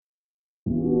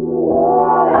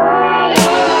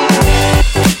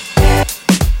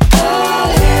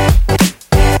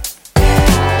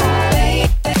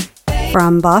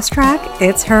From Boss Track,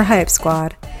 it's Her Hype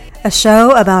Squad, a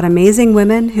show about amazing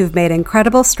women who've made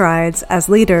incredible strides as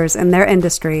leaders in their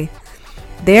industry.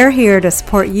 They're here to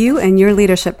support you in your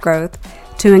leadership growth,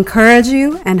 to encourage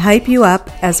you and hype you up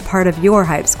as part of your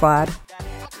Hype Squad.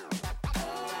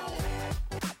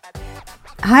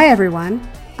 Hi everyone,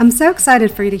 I'm so excited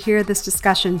for you to hear this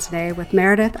discussion today with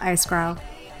Meredith Eisgrau.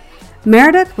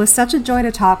 Meredith was such a joy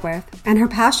to talk with, and her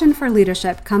passion for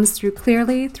leadership comes through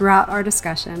clearly throughout our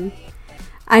discussion.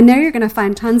 I know you're going to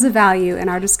find tons of value in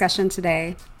our discussion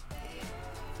today.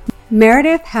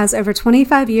 Meredith has over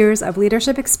 25 years of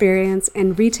leadership experience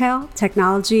in retail,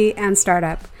 technology, and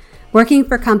startup, working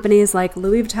for companies like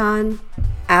Louis Vuitton,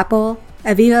 Apple,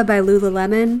 Aviva by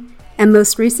Lululemon, and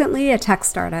most recently a tech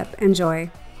startup, Enjoy.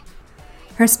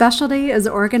 Her specialty is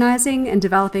organizing and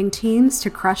developing teams to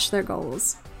crush their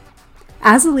goals.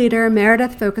 As a leader,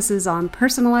 Meredith focuses on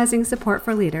personalizing support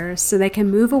for leaders so they can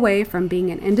move away from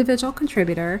being an individual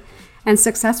contributor and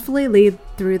successfully lead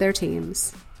through their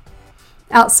teams.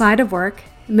 Outside of work,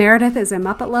 Meredith is a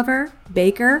Muppet lover,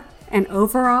 baker, and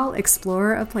overall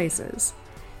explorer of places.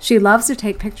 She loves to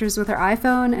take pictures with her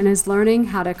iPhone and is learning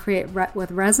how to create with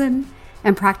resin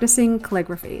and practicing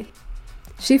calligraphy.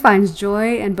 She finds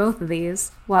joy in both of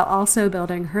these while also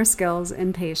building her skills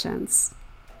in patience.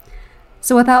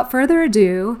 So without further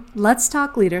ado, let's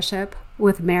talk leadership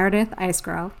with Meredith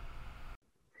Eisgrau.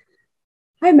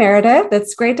 Hi, Meredith.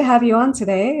 It's great to have you on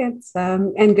today. It's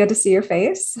and good to see your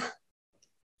face.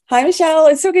 Hi, Michelle.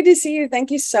 It's so good to see you.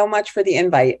 Thank you so much for the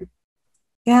invite.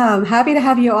 Yeah, I'm happy to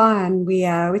have you on. We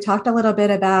talked a little bit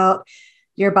about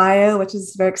your bio, which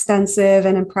is very extensive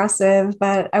and impressive,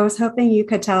 but I was hoping you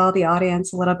could tell the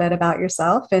audience a little bit about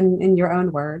yourself in your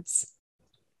own words.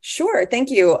 Sure. Thank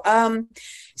you.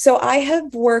 So I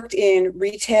have worked in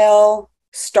retail,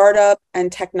 startup,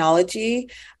 and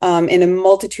technology in a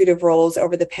multitude of roles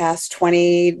over the past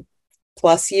 20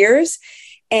 plus years.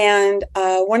 And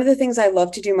one of the things I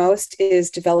love to do most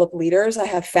is develop leaders. I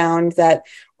have found that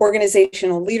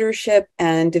organizational leadership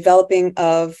and developing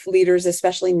of leaders,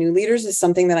 especially new leaders, is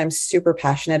something that I'm super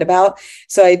passionate about.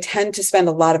 So I tend to spend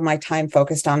a lot of my time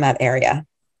focused on that area.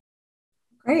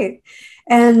 Great.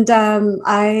 And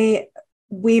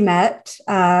we met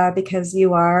because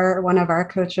you are one of our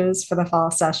coaches for the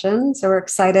fall session. So we're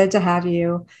excited to have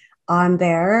you on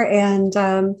there.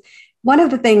 And one of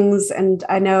the things, and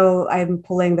I know I'm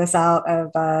pulling this out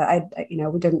of,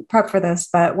 we didn't prep for this,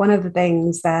 but one of the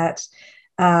things that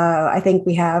I think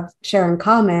we share in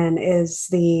common is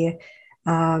the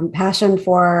passion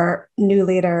for new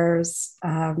leaders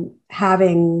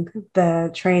having the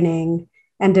training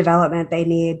and development they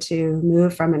need to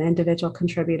move from an individual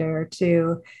contributor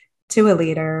to a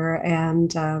leader.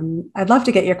 And I'd love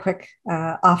to get your quick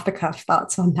off-the-cuff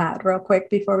thoughts on that real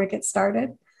quick before we get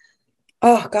started.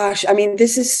 Oh, gosh. I mean,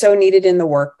 this is so needed in the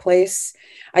workplace.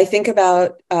 I think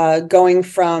about going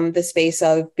from the space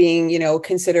of being,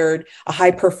 considered a high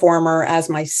performer as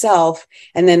myself,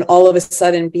 and then all of a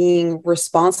sudden being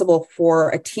responsible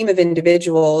for a team of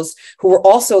individuals who are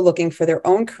also looking for their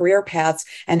own career paths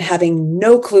and having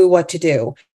no clue what to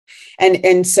do.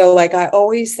 And so I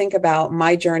always think about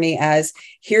my journey as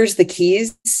here's the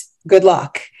keys, good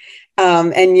luck.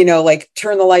 And,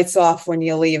 turn the lights off when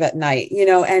you leave at night,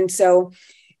 and so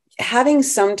having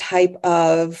some type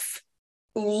of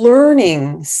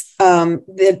learnings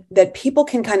that people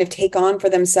can kind of take on for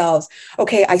themselves.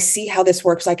 Okay, I see how this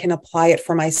works. I can apply it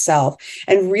for myself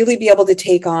and really be able to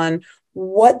take on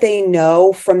what they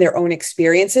know from their own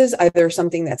experiences, either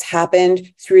something that's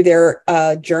happened through their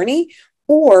journey,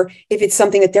 or if it's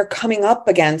something that they're coming up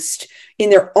against in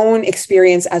their own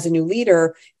experience as a new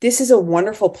leader. This is a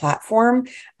wonderful platform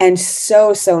and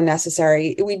so, so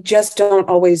necessary. We just don't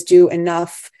always do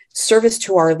enough service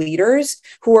to our leaders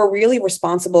who are really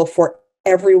responsible for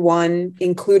everyone,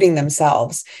 including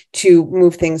themselves, to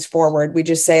move things forward. We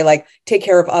just say take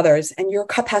care of others, and your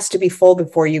cup has to be full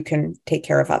before you can take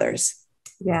care of others.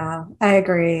 Yeah, I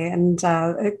agree. And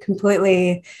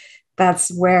completely,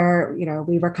 that's where,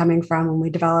 we were coming from when we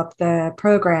developed the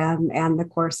program and the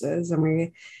courses. And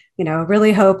we,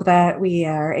 really hope that we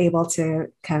are able to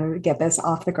kind of get this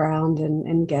off the ground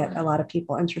and get a lot of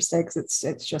people interested, because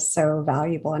it's just so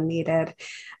valuable and needed.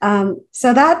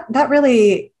 So that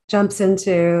really jumps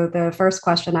into the first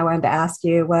question I wanted to ask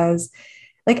you was,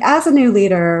 as a new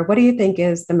leader, what do you think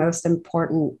is the most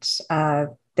important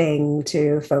thing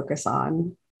to focus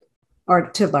on or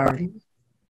to learn?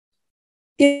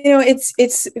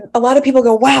 It's a lot of people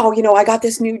go, wow, I got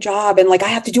this new job and I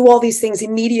have to do all these things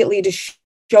immediately to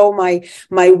show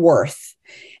my worth.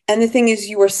 And the thing is,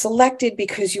 you were selected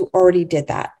because you already did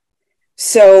that.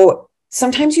 So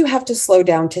sometimes you have to slow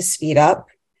down to speed up.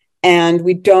 And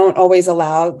we don't always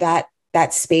allow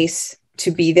that space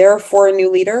to be there for a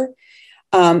new leader.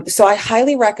 So I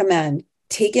highly recommend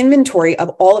take inventory of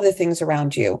all of the things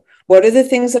around you. What are the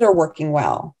things that are working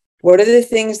well? What are the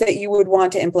things that you would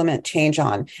want to implement change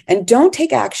on? And don't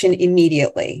take action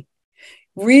immediately.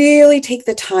 Really take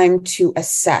the time to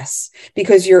assess,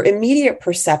 because your immediate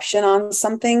perception on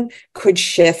something could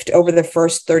shift over the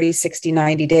first 30, 60,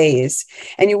 90 days.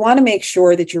 And you want to make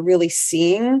sure that you're really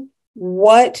seeing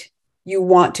what you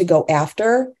want to go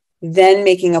after, then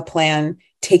making a plan,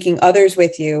 taking others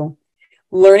with you,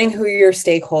 learning who your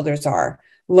stakeholders are,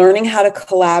 learning how to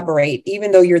collaborate,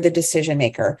 even though you're the decision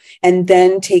maker, and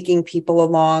then taking people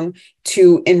along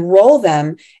to enroll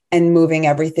them and moving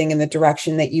everything in the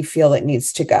direction that you feel it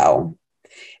needs to go.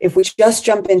 If we just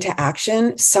jump into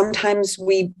action, sometimes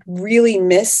we really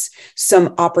miss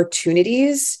some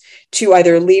opportunities to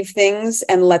either leave things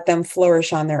and let them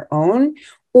flourish on their own,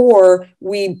 or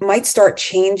we might start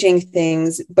changing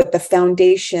things, but the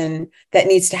foundation that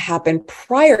needs to happen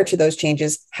prior to those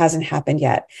changes hasn't happened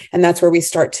yet. And that's where we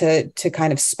start to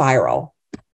kind of spiral.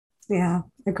 Yeah,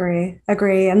 agree.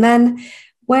 And then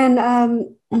when,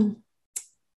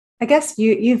 I guess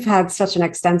you've had such an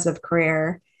extensive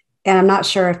career, and I'm not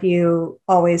sure if you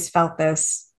always felt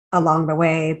this along the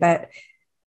way, but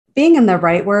being in the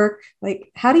right work, like,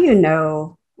 how do you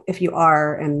know if you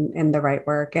are in the right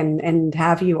work, and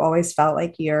have you always felt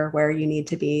like you're where you need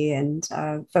to be and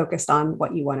focused on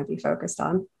what you want to be focused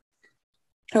on?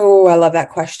 Oh, I love that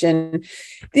question.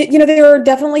 There are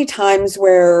definitely times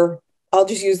where I'll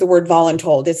just use the word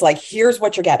voluntold. It's like, here's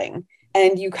what you're getting.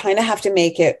 And you kind of have to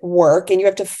make it work, and you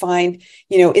have to find,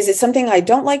 is it something I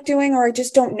don't like doing, or I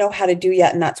just don't know how to do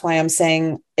yet? And that's why I'm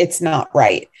saying it's not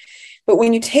right. But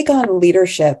when you take on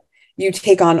leadership, you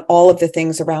take on all of the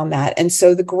things around that. And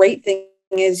so the great thing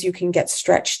is you can get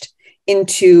stretched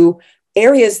into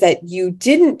areas that you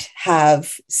didn't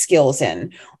have skills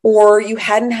in, or you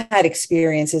hadn't had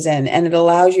experiences in, and it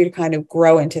allows you to kind of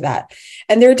grow into that.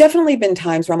 And there have definitely been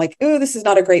times where I'm like, oh, this is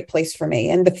not a great place for me,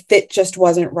 and the fit just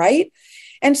wasn't right.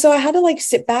 And so I had to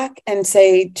sit back and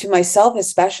say to myself,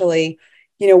 especially,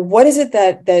 what is it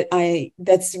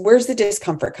where's the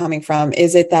discomfort coming from?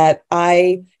 Is it that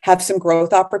I have some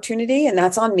growth opportunity and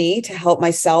that's on me to help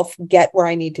myself get where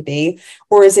I need to be?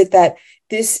 Or is it that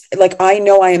I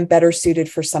know I am better suited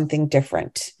for something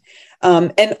different?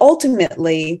 And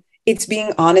ultimately, it's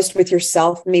being honest with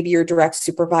yourself, maybe your direct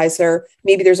supervisor,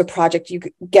 maybe there's a project you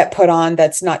get put on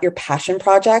that's not your passion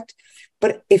project.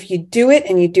 But if you do it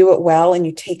and you do it well and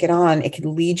you take it on, it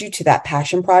can lead you to that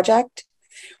passion project.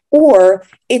 Or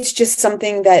it's just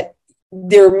something that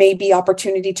there may be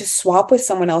opportunity to swap with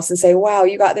someone else and say, wow,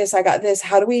 you got this, I got this.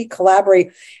 How do we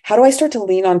collaborate? How do I start to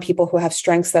lean on people who have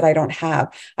strengths that I don't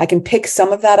have? I can pick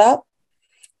some of that up.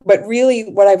 But really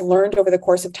what I've learned over the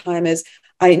course of time is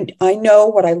I know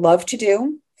what I love to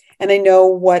do, and I know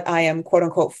what I am, quote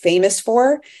unquote, famous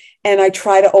for. And I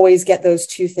try to always get those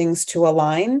two things to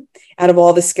align out of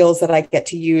all the skills that I get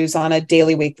to use on a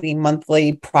daily, weekly,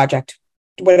 monthly project,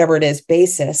 whatever it is,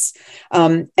 basis.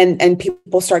 And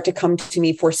people start to come to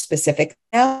me for specific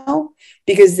now,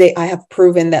 because I have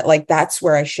proven that that's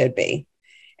where I should be.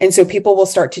 And so people will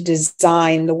start to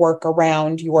design the work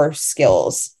around your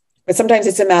skills. But sometimes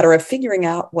it's a matter of figuring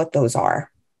out what those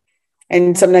are.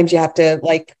 And sometimes you have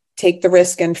to take the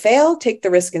risk and fail, take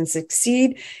the risk and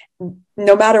succeed.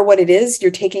 No matter what it is,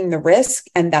 you're taking the risk,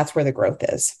 and that's where the growth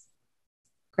is.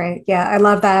 Great. Yeah, I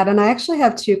love that. And I actually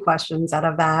have two questions out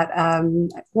of that.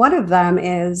 One of them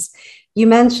is, you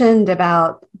mentioned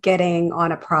about getting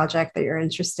on a project that you're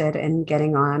interested in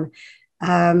getting on.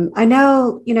 I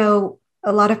know,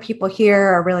 a lot of people here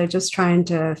are really just trying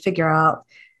to figure out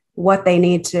what they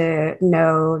need to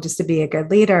know just to be a good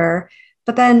leader.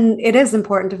 But then it is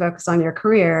important to focus on your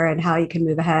career and how you can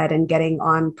move ahead, and getting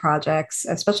on projects,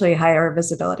 especially higher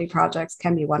visibility projects,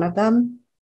 can be one of them.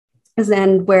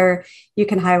 And where you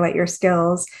can highlight your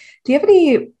skills. Do you have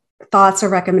any thoughts or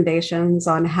recommendations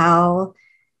on how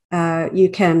you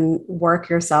can work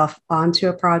yourself onto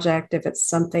a project if it's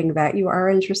something that you are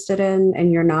interested in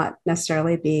and you're not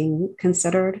necessarily being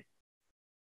considered?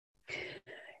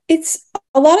 It's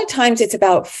a lot of times it's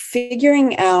about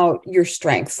figuring out your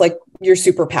strengths, like your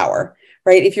superpower,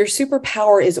 right? If your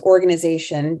superpower is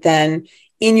organization, then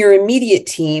in your immediate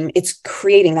team, it's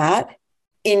creating that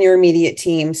in your immediate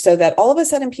team, so that all of a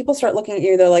sudden people start looking at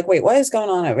you. They're like, wait, what is going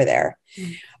on over there?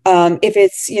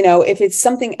 If it's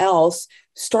something else,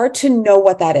 start to know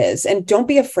what that is, and don't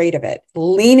be afraid of it.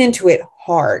 Lean into it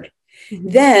hard.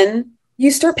 Then you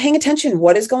start paying attention.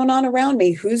 What is going on around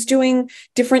me? Who's doing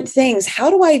different things? How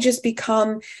do I just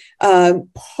become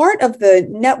part of the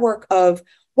network of,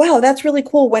 wow, that's really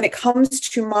cool when it comes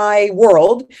to my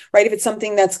world, right? If it's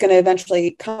something that's going to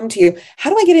eventually come to you, how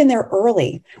do I get in there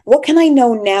early? What can I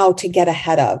know now to get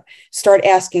ahead of? Start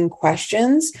asking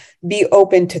questions, be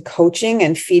open to coaching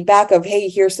and feedback of, hey,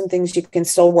 here's some things you can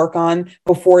still work on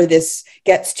before this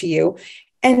gets to you.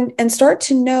 And start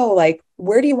to know, like,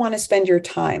 where do you want to spend your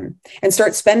time, and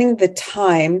start spending the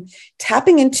time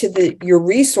tapping into your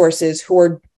resources who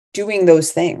are doing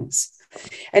those things.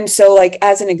 And so, like,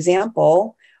 as an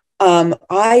example,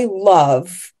 I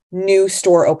love new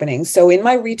store openings. So in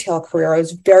my retail career, I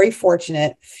was very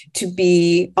fortunate to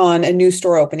be on a new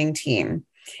store opening team.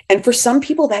 And for some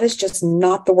people, that is just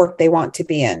not the work they want to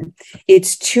be in.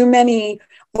 It's too many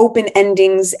open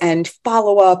endings and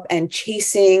follow up and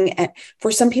chasing. And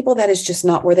for some people, that is just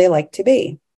not where they like to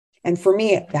be. And for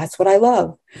me, that's what I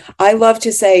love. I love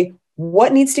to say,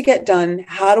 what needs to get done?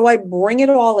 How do I bring it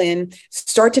all in?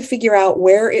 Start to figure out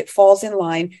where it falls in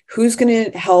line. Who's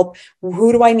going to help?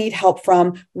 Who do I need help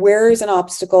from? Where is an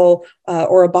obstacle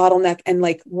or a bottleneck? And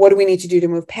like, what do we need to do to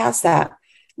move past that?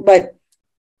 But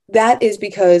that is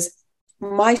because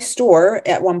my store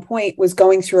at one point was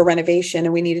going through a renovation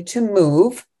and we needed to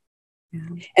move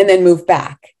and then move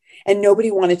back. And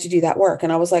nobody wanted to do that work.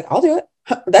 And I was like, I'll do it.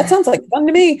 That sounds like fun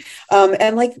to me.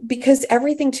 And like, because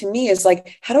everything to me is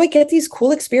like, how do I get these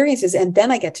cool experiences? And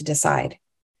then I get to decide.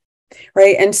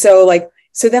 Right. And so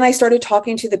then I started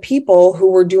talking to the people who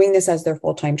were doing this as their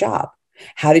full-time job.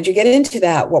 How did you get into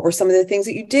that? What were some of the things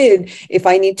that you did? If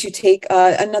I need to take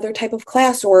another type of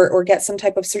class or get some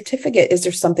type of certificate, is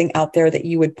there something out there that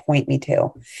you would point me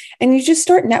to? And you just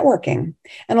start networking.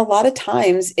 And a lot of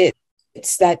times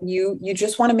it's that you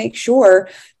just want to make sure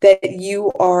that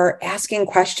you are asking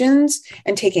questions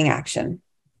and taking action.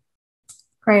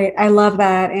 Great. I love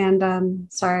that.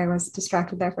 And sorry, I was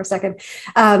distracted there for a second.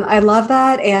 I love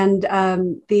that.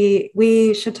 And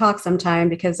we should talk sometime,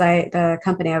 because the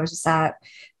company I was just at,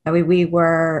 we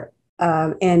were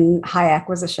in high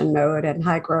acquisition mode and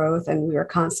high growth, and we were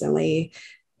constantly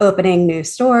opening new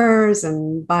stores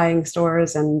and buying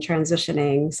stores and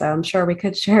transitioning. So I'm sure we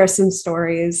could share some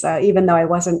stories, even though I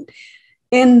wasn't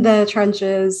in the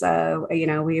trenches.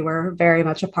 We were very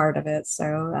much a part of it.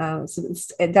 So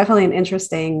it's definitely an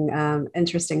interesting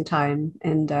time,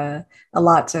 and a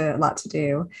lot to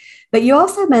do. But you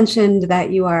also mentioned that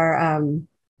you are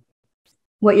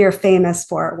what you're famous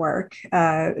for at work,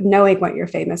 knowing what you're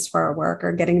famous for at work,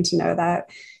 or getting to know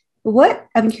that.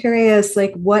 I'm curious,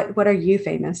 like, what are you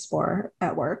famous for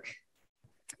at work?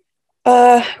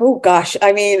 Oh gosh.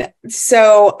 I mean,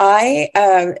 so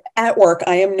at work,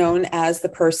 I am known as the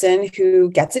person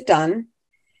who gets it done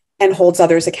and holds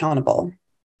others accountable.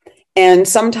 And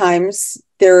sometimes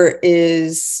there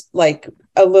is like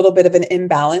a little bit of an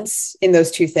imbalance in those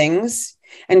two things.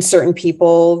 And certain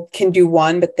people can do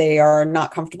one, but they are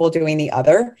not comfortable doing the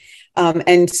other.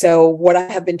 And so what I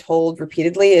have been told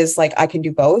repeatedly is like, I can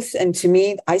do both. And to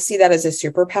me, I see that as a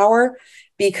superpower,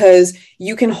 because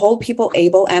you can hold people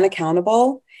able and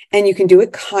accountable, and you can do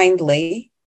it kindly,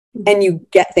 and you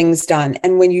get things done.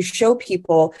 And when you show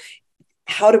people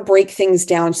how to break things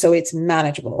down so it's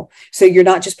manageable, so you're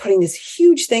not just putting this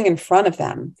huge thing in front of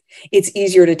them, it's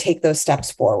easier to take those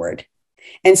steps forward.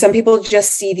 And some people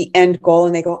just see the end goal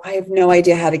and they go, I have no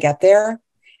idea how to get there.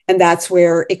 And that's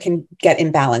where it can get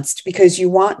imbalanced, because you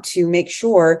want to make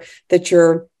sure that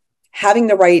you're having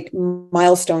the right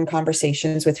milestone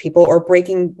conversations with people, or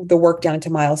breaking the work down into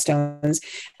milestones.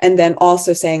 And then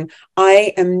also saying,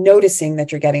 I am noticing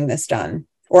that you're getting this done,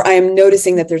 or I am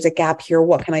noticing that there's a gap here.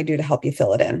 What can I do to help you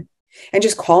fill it in? And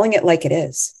just calling it like it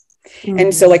is. Mm-hmm.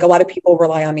 And so like a lot of people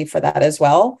rely on me for that as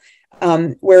well.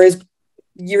 Whereas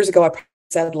years ago, I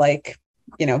said like,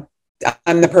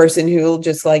 I'm the person who'll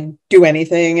just like do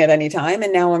anything at any time.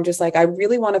 And now I'm just like, I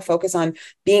really want to focus on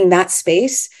being that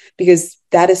space, because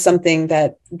that is something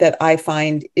that I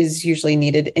find is usually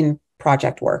needed in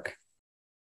project work.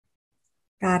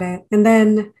 Got it. And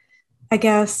then I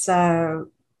guess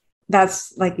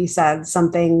that's, like you said,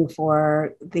 something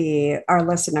for our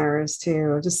listeners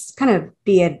to just kind of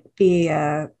be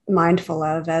mindful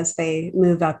of as they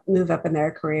move up in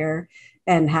their career,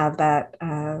 and have that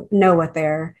know what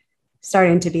they're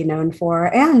starting to be known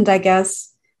for. And I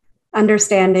guess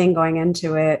understanding going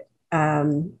into it,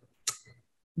 it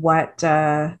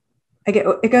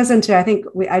goes into, I think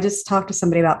I just talked to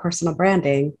somebody about personal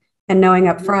branding, and knowing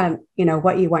up front,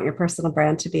 what you want your personal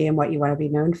brand to be and what you want to be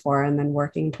known for, and then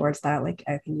working towards that, like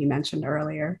I think you mentioned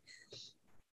earlier.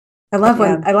 I love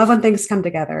when things come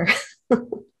together.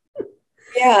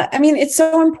 Yeah, I mean, it's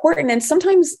so important. And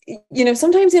sometimes,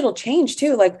 sometimes it'll change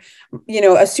too. Like,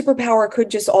 a superpower could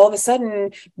just all of a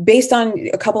sudden, based on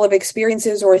a couple of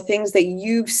experiences or things that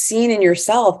you've seen in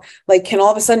yourself, like can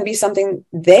all of a sudden be something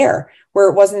there where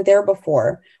it wasn't there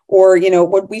before. Or,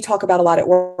 what we talk about a lot at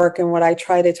work and what I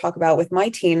try to talk about with my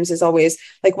teams is always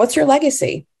like, what's your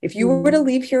legacy? If you were to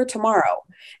leave here tomorrow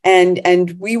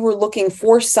and we were looking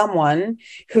for someone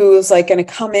who's like going to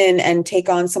come in and take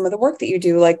on some of the work that you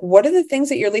do, like what are the things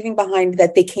that you're leaving behind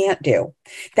that they can't do?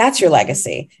 That's your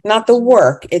legacy, not the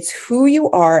work. It's who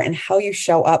you are and how you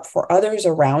show up for others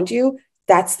around you.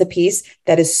 That's the piece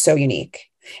that is so unique.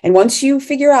 And once you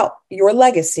figure out your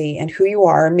legacy and who you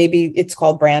are, maybe it's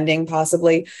called branding,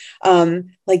 possibly,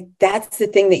 like that's the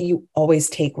thing that you always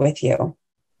take with you.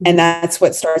 And that's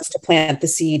what starts to plant the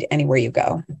seed anywhere you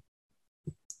go.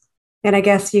 And I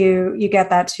guess you get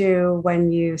that too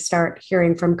when you start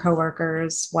hearing from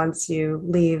coworkers once you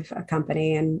leave a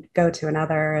company and go to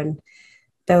another, and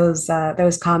those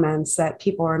comments that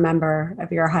people remember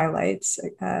of your highlights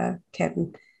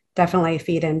can definitely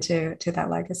feed into that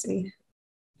legacy.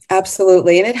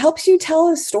 Absolutely. And it helps you tell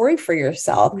a story for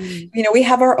yourself. We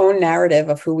have our own narrative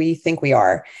of who we think we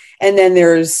are. And then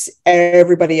there's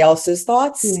everybody else's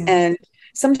thoughts. Yeah. And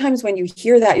sometimes when you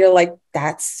hear that, you're like,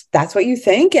 that's what you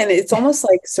think. And it's almost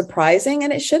like surprising,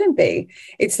 and it shouldn't be.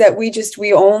 It's that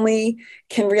we only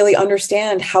can really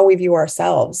understand how we view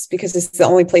ourselves because it's the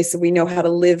only place that we know how to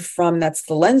live from. That's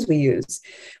the lens we use.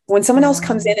 When someone else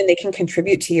comes in and they can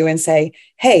contribute to you and say,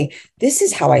 hey, this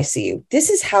is how I see you. This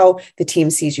is how the team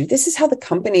sees you. This is how the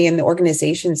company and the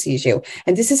organization sees you.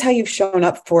 And this is how you've shown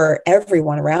up for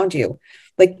everyone around you.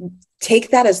 Like,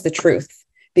 take that as the truth,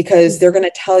 because they're going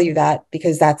to tell you that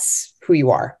because that's who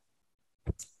you are.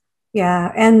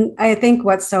 Yeah. And I think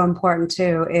what's so important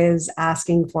too is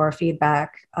asking for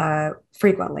feedback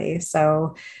frequently.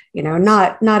 So,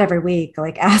 not every week,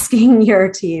 like asking your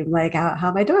team, like, how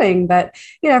am I doing? But,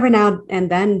 every now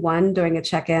and then doing a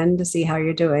check-in to see how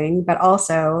you're doing, but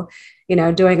also,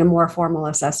 doing a more formal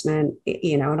assessment,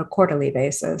 on a quarterly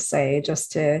basis, say,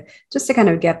 just to kind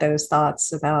of get those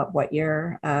thoughts about what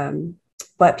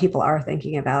what people are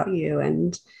thinking about you.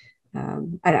 And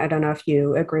I don't know if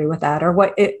you agree with that, or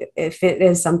what if it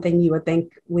is something you would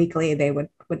think weekly they would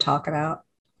talk about.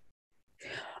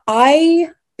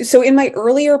 So in my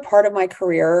earlier part of my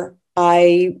career,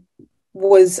 I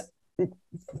was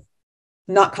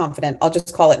not confident. I'll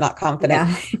just call it not confident.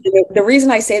 Yeah. The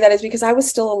reason I say that is because I was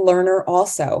still a learner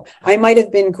also. I might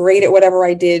have been great at whatever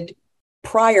I did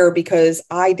prior because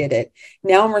I did it.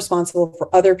 Now I'm responsible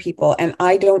for other people and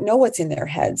I don't know what's in their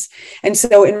heads. And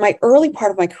so in my early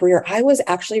part of my career, I was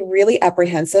actually really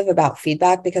apprehensive about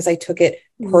feedback because I took it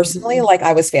personally, like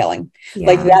I was failing. Yeah.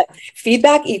 Like that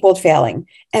feedback equaled failing.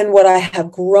 And what I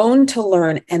have grown to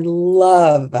learn and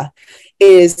love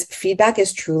is feedback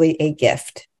is truly a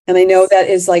gift. And I know that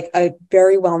is like a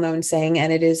very well-known saying,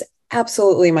 and it is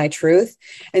absolutely my truth.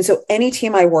 And so any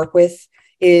team I work with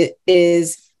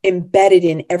is embedded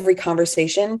in every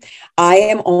conversation. I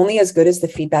am only as good as the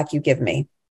feedback you give me.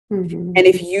 And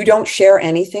if you don't share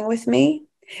anything with me,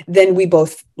 then we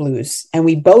both lose and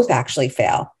we both actually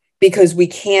fail because we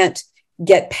can't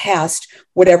get past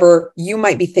whatever you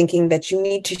might be thinking that you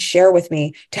need to share with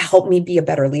me to help me be a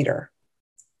better leader.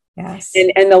 Yes.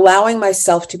 And allowing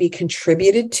myself to be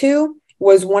contributed to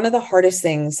was one of the hardest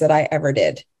things that I ever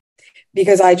did.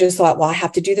 Because I just thought, well, I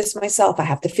have to do this myself. I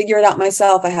have to figure it out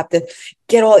myself. I have to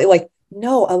get all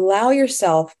no, allow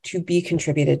yourself to be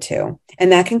contributed to.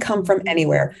 And that can come from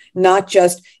anywhere, not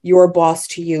just your boss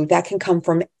to you. That can come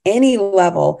from any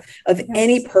level of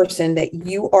any person that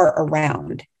you are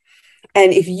around.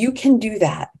 And if you can do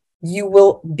that, you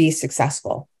will be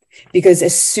successful. Because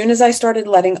as soon as I started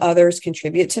letting others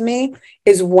contribute to me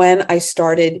is when I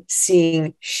started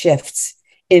seeing shifts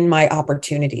in my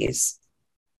opportunities.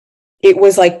 It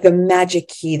was like the magic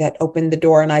key that opened the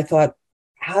door. And I thought,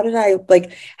 how did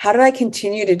I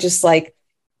continue to just like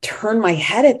turn my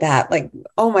head at that? Like,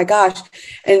 oh my gosh.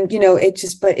 And,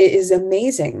 but it is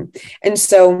amazing. And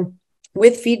so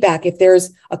with feedback, if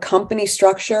there's a company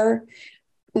structure,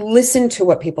 listen to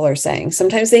what people are saying.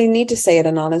 Sometimes they need to say it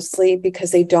anonymously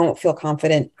because they don't feel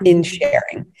confident in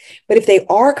sharing. But if they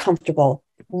are comfortable,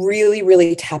 really,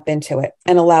 really tap into it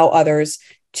and allow others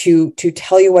to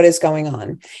tell you what is going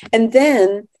on. And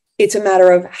then it's a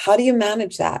matter of how do you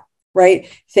manage that, right?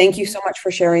 Thank you so much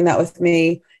for sharing that with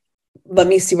me. Let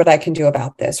me see what I can do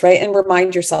about this, right? And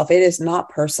remind yourself, it is not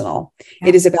personal. Yeah.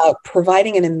 It is about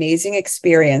providing an amazing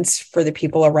experience for the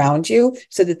people around you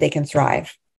so that they can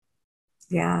thrive.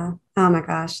 Yeah. Oh my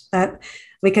gosh, that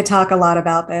we could talk a lot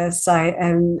about this. I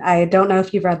don't know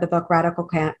if you've read the book Radical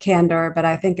Candor, but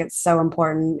I think it's so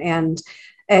important. And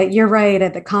you're right.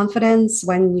 At the confidence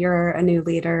when you're a new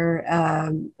leader,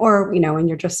 or when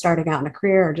you're just starting out in a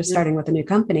career or just Mhm. starting with a new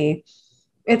company,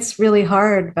 it's really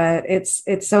hard. But it's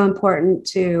so important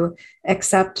to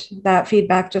accept that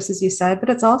feedback, just as you said. But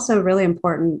it's also really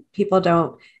important. People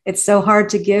don't. It's so hard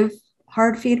to give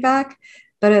hard feedback,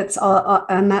 but it's all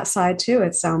on that side too.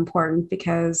 It's so important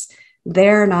because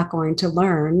they're not going to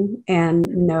learn and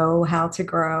know how to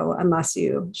grow unless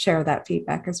you share that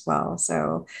feedback as well.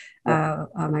 So, oh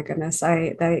my goodness,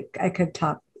 I could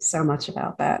talk so much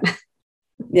about that.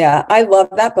 Yeah, I love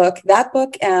that book. That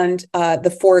book and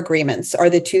the Four Agreements are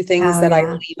the two things Oh that I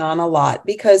yeah, lean on a lot,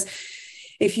 because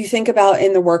if you think about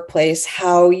in the workplace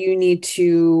how you need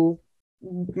to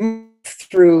move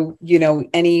through,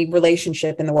 any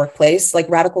relationship in the workplace, like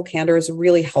Radical Candor is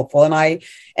really helpful. And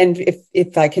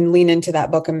if I can lean into that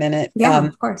book a minute, yeah,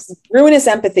 of course. Ruinous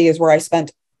Empathy is where I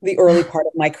spent the early part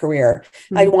of my career.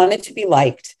 I Mm, wanted to be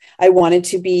liked. I wanted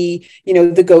to be,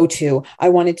 the go-to. I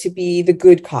wanted to be the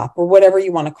good cop or whatever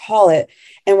you want to call it.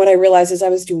 And what I realized is I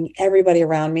was doing everybody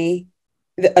around me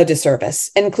a disservice,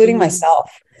 including mm,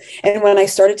 myself. And when I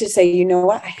started to say, you know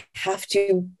what, I have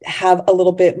to have a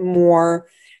little bit more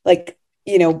like,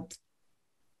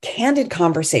 candid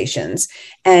conversations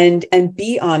and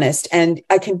be honest, and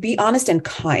I can be honest and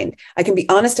kind, I can be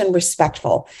honest and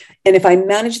respectful, and if I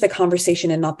manage the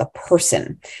conversation and not the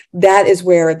person, that is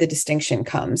where the distinction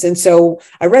comes. And so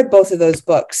I read both of those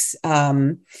books,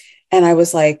 and I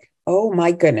was like, oh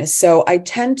my goodness. So I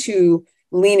tend to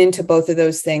lean into both of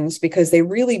those things because they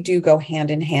really do go hand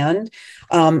in hand,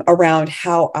 around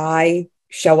how I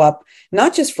show up,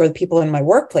 not just for the people in my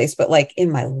workplace, but like in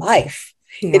my life.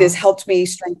 It has yeah, helped me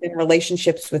strengthen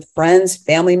relationships with friends,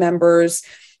 family members,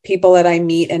 people that I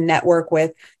meet and network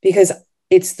with, because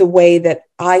it's the way that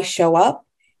I show up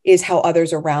is how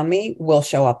others around me will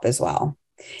show up as well.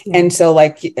 yeah, And so,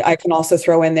 like, I can also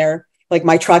throw in there, like,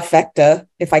 my trifecta,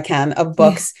 if I can, of yeah.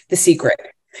 books, The Secret,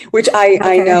 which I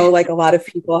Okay. know like a lot of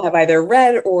people have either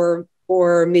read or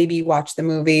maybe watched the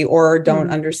movie or don't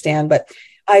Mm, understand, but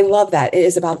I love that. It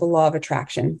is about the law of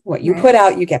attraction. What you right. put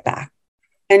out, you get back.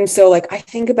 And so, like, I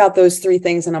think about those three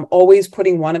things, and I'm always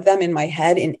putting one of them in my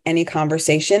head in any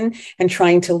conversation and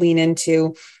trying to lean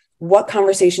into what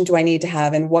conversation do I need to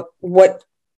have, and what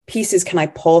pieces can I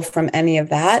pull from any of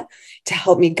that to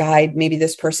help me guide maybe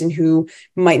this person who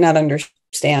might not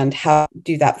understand how to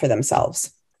do that for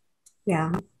themselves.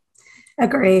 Yeah.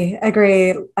 Agree.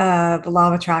 The law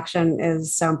of attraction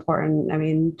is so important. I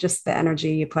mean, just the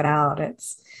energy you put out,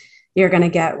 you're going to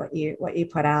get what you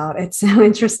put out. It's so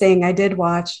interesting. I did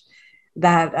watch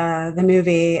that the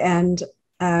movie, and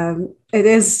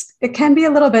it can be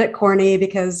a little bit corny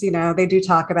because they do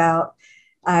talk about.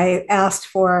 I asked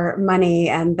for money,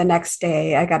 and the next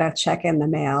day I got a check in the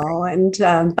mail, and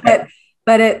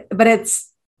but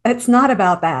it's not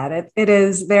about that. It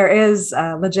is there is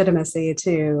legitimacy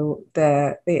to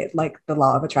the like the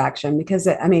law of attraction because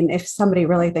I mean, if somebody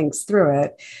really thinks through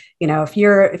it,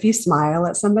 if you smile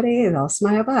at somebody, they'll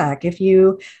smile back. If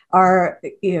you are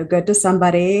good to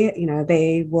somebody,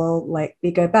 they will like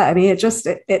be good back. I mean,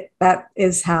 it that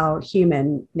is how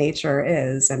human nature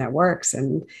is, and it works,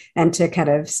 and to kind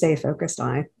of stay focused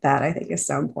on that, I think is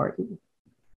so important.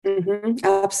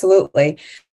 Absolutely.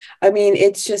 I mean,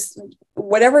 it's just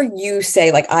whatever you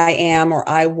say, like I am, or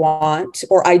I want,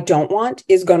 or I don't want,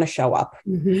 is going to show up.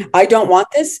 Mm-hmm. I don't want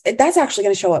this. That's actually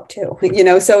going to show up too,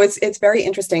 so it's very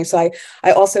interesting. So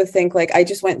I also think, like, I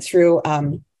just went through,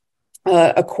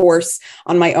 a course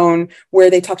on my own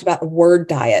where they talked about a word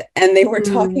diet, and they were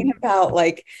talking Mm, about,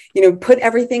 like, put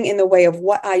everything in the way of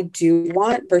what I do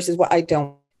want versus what I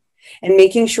don't, and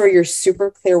making sure you're super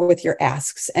clear with your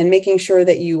asks, and making sure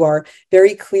that you are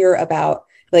very clear about,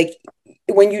 like,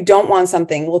 when you don't want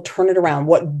something, we'll turn it around.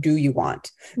 What do you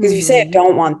want? Because if you say, I mm-hmm.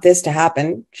 don't want this to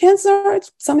happen, chances are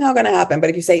it's somehow going to happen. But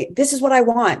if you say, this is what I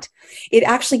want, it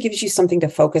actually gives you something to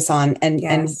focus on and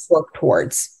Yes. work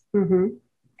towards. Mm-hmm.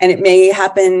 And it may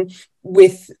happen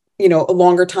with, a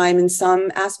longer time in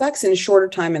some aspects and a shorter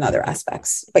time in other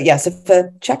aspects. But yes, if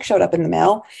a check showed up in the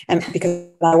mail and because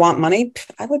I want money,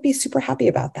 I would be super happy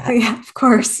about that. Yeah, of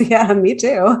course. Yeah, me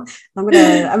too. I'm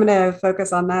gonna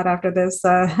focus on that after this,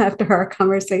 after our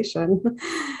conversation.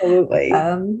 Absolutely.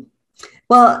 Um,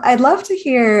 well, I'd love to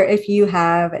hear if you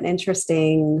have an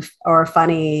interesting or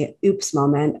funny oops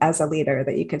moment as a leader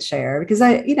that you could share, because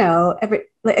I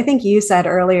think you said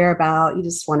earlier about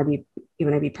you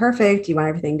want to be perfect, you want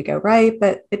everything to go right,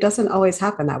 but it doesn't always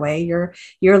happen that way.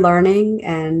 You're learning,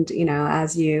 and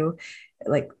as you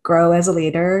like grow as a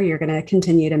leader. You're going to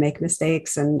continue to make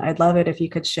mistakes. And I'd love it if you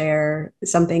could share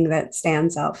something that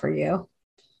stands out for you.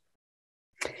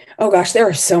 Oh gosh, there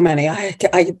are so many. I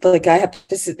have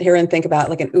to sit here and think about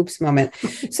like an oops moment.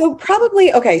 So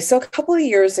probably, okay, so a couple of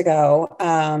years ago,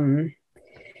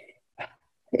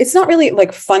 it's not really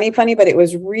like funny, but it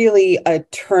was really a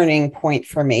turning point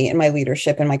for me in my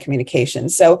leadership and my communication.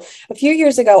 So a few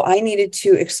years ago, I needed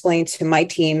to explain to my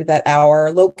team that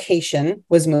our location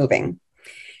was moving.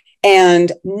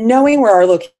 And knowing where our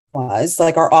location was,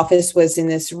 like our office was in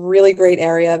this really great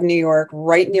area of New York,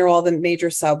 right near all the major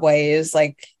subways,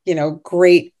 like,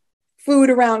 great food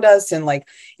around us. And like,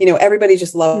 everybody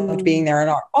just loved being there. And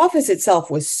our office itself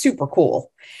was super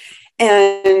cool.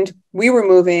 And we were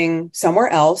moving somewhere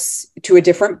else to a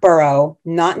different borough,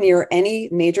 not near any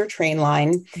major train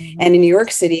line. And in New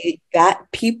York City,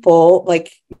 that people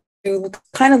like you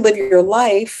kind of live your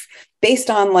life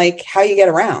based on like how you get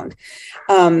around.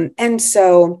 And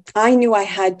so I knew I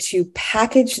had to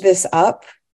package this up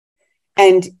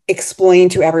and explain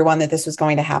to everyone that this was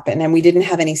going to happen. And we didn't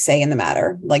have any say in the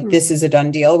matter. Like, this is a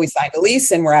done deal. We signed a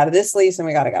lease and we're out of this lease and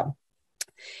we got to go.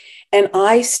 And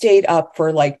I stayed up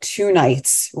for like 2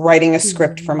 nights writing a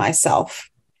script for myself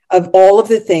of all of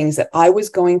the things that I was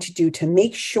going to do to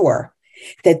make sure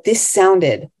that this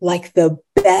sounded like the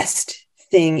best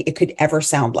thing it could ever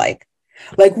sound like.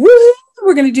 Like, woo,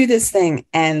 we're going to do this thing.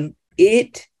 And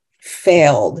it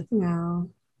failed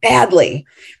badly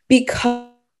because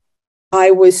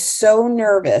I was so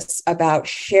nervous about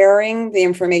sharing the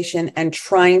information and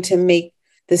trying to make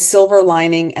the silver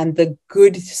lining and the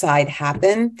good side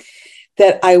happen,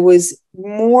 that I was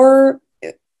more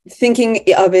thinking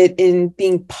of it in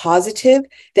being positive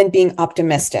than being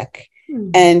optimistic.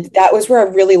 And that was where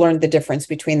I really learned the difference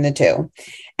between the two.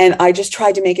 And I just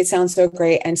tried to make it sound so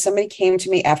great. And somebody came to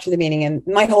me after the meeting and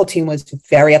my whole team was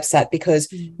very upset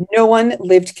because no one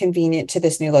lived convenient to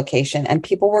this new location and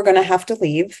people were going to have to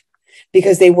leave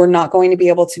because they were not going to be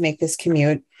able to make this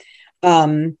commute.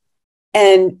 And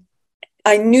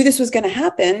I knew this was going to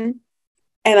happen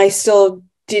and I still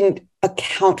didn't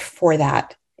account for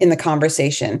that in the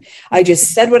conversation. I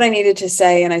just said what I needed to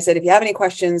say. And I said, if you have any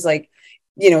questions, like,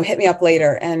 hit me up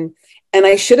later. And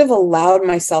I should have allowed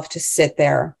myself to sit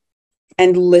there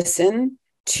and listen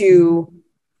to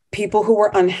people who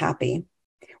were unhappy,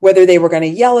 whether they were going to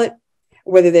yell it,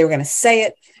 whether they were going to say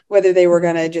it, whether they were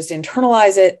going to just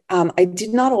internalize it. I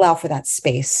did not allow for that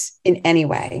space in any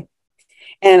way.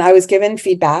 And I was given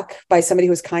feedback by somebody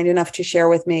who was kind enough to share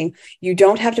with me, you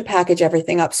don't have to package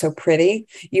everything up so pretty.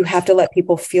 You have to let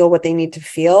people feel what they need to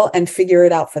feel and figure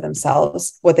it out for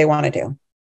themselves, what they want to do.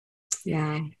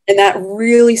 Yeah. And that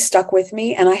really stuck with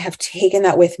me. And I have taken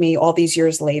that with me all these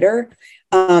years later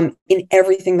in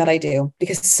everything that I do,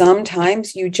 because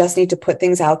sometimes you just need to put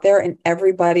things out there and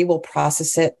everybody will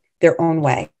process it their own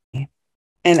way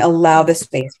and allow the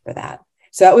space for that.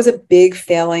 So that was a big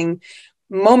failing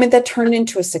moment that turned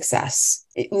into a success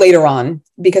later on,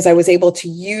 because I was able to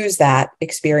use that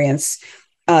experience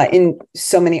in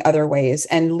so many other ways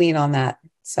and lean on that.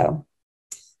 So.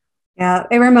 Yeah,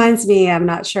 it reminds me, I'm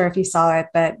not sure if you saw it,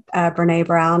 but Brene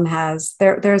Brown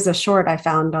there's a short I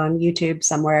found on YouTube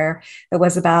somewhere that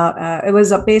was about, it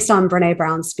was based on Brene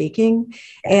Brown speaking. Yes.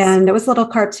 And it was a little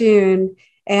cartoon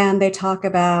and they talk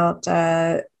about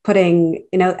putting,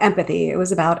 empathy. It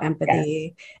was about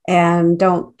empathy. Yes. And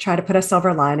don't try to put a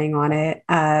silver lining on it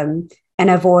and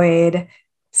avoid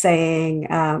saying,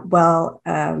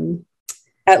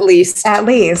 at least,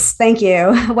 thank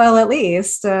you. Well, at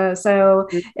least. So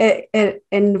it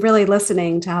and really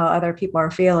listening to how other people are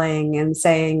feeling and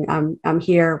saying, I'm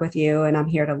here with you and I'm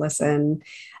here to listen.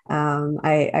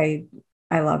 I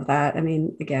love that. I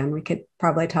mean, again, we could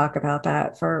probably talk about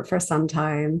that for some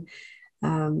time.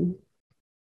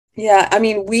 Yeah. I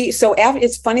mean,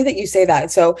 it's funny that you say that.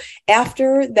 So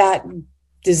after that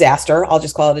disaster, I'll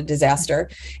just call it a disaster.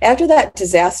 After that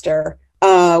disaster,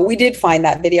 we did find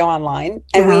that video online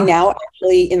and we now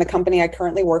actually, in the company I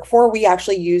currently work for, we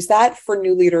actually use that for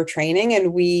new leader training.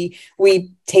 And we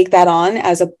take that on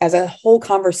as a whole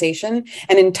conversation.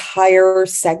 An entire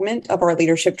segment of our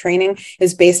leadership training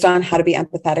is based on how to be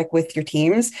empathetic with your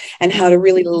teams and how to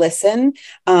really listen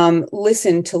to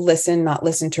listen, not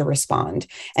listen to respond,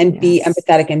 and be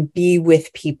empathetic and be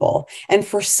with people. And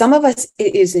for some of us,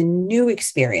 it is a new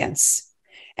experience.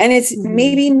 And it's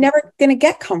maybe never going to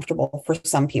get comfortable for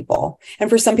some people. And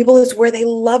for some people, it's where they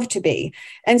love to be.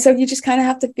 And so you just kind of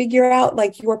have to figure out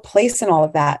like your place in all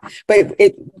of that. But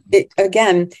it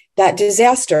again, that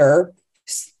disaster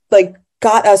like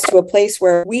got us to a place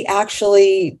where we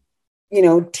actually,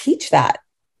 teach that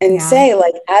and say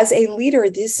like, as a leader,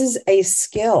 this is a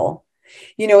skill.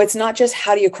 it's not just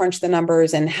how do you crunch the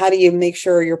numbers and how do you make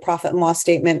sure your profit and loss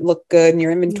statement look good and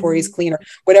your inventory is clean, or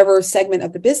whatever segment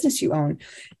of the business you own.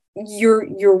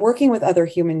 You're working with other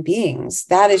human beings.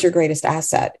 That is your greatest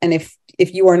asset. And if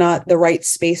you are not the right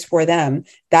space for them,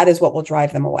 that is what will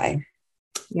drive them away.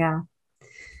 Yeah.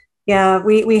 Yeah,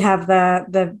 we have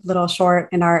the little short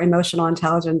in our emotional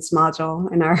intelligence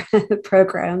module in our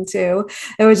program too.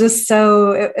 It was just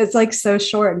it's like so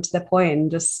short and to the point,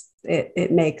 and just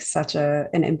it makes such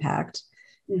an impact.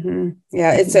 Mm-hmm.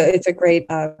 Yeah, it's a great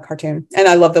cartoon, and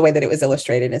I love the way that it was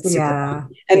illustrated. It's super fun.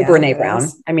 And Brene Brown.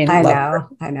 I mean, I love know,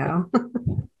 her.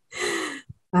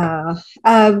 I know.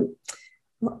 Um,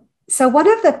 so one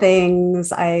of the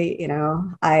things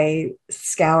I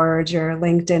scoured your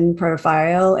LinkedIn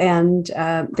profile, and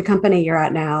the company you're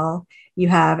at now, you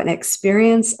have an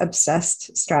experience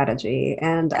obsessed strategy.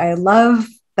 And I love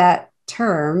that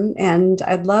term. And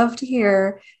I'd love to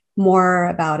hear more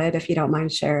about it if you don't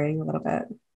mind sharing a little bit.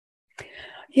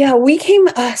 Yeah,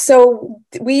 so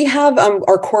we have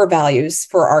our core values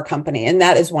for our company, and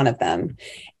that is one of them.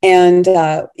 And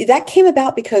that came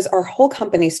about because our whole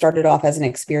company started off as an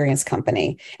experience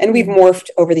company, and we've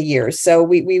morphed over the years. So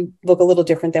we look a little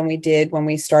different than we did when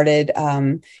we started,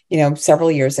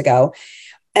 several years ago.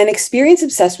 And experience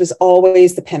obsessed was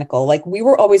always the pinnacle. Like, we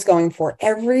were always going for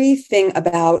everything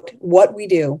about what we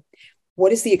do.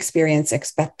 What is the experience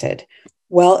expected?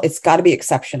 Well, it's got to be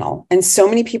exceptional. And so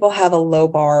many people have a low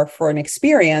bar for an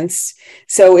experience.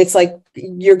 So it's like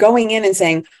you're going in and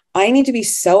saying, I need to be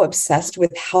so obsessed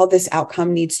with how this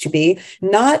outcome needs to be,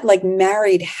 not like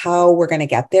married how we're going to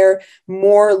get there,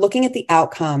 more looking at the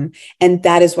outcome. And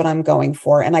that is what I'm going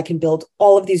for. And I can build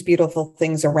all of these beautiful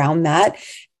things around that,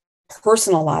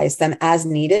 personalize them as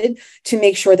needed to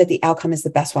make sure that the outcome is the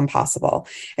best one possible.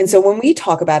 And so when we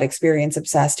talk about experience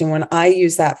obsessed, and when I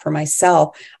use that for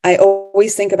myself, I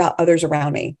always think about others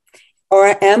around me.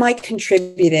 Or am I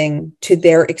contributing to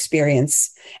their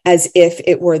experience as if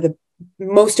it were the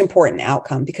most important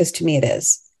outcome? Because to me it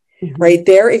is, right?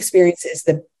 Their experience is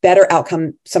the better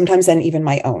outcome sometimes than even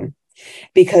my own,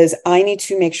 because I need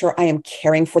to make sure I am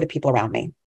caring for the people around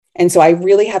me. And so I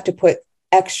really have to put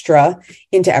extra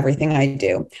into everything I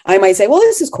do. I might say, well,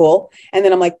 this is cool. And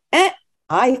then I'm like,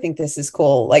 I think this is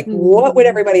cool. Like, what would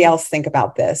everybody else think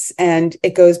about this? And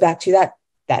it goes back to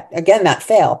that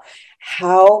fail.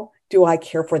 How do I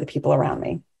care for the people around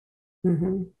me?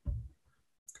 Mm-hmm.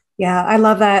 Yeah, I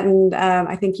love that. And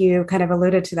I think you kind of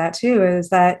alluded to that too, is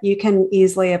that you can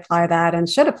easily apply that and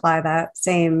should apply that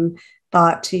same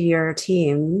thought to your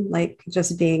team, like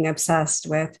just being obsessed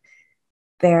with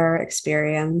their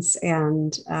experience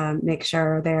and make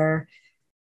sure they're,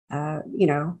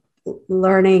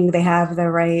 learning, they have the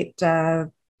right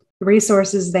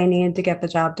resources they need to get the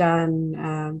job done.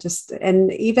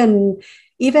 And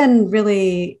even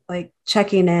really like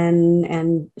checking in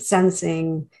and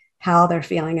sensing how they're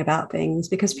feeling about things,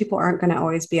 because people aren't going to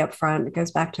always be upfront. It goes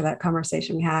back to that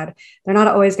conversation we had. They're not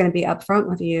always going to be upfront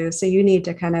with you. So you need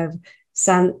to kind of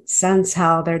sense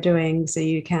how they're doing so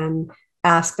you can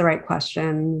ask the right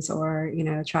questions, or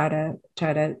try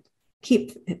to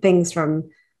keep things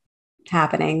from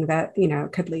happening that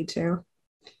could lead to.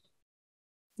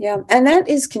 Yeah, and that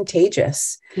is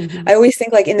contagious. I always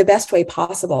think, like, in the best way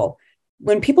possible,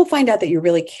 when people find out that you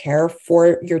really care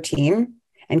for your team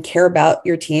and care about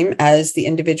your team as the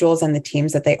individuals and the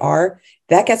teams that they are,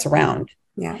 that gets around.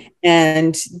 Yeah,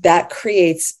 and that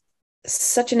creates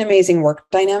such an amazing work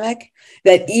dynamic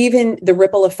that even the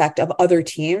ripple effect of other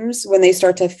teams, when they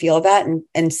start to feel that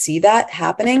and see that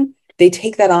happening, they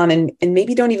take that on and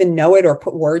maybe don't even know it or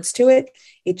put words to it.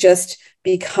 It just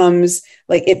becomes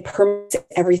like it permeates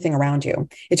everything around you.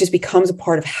 It just becomes a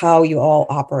part of how you all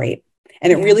operate.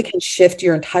 And it really can shift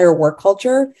your entire work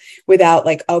culture without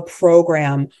like a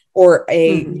program or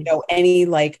any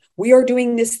like, we are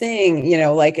doing this thing,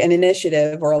 like an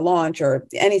initiative or a launch or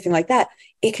anything like that.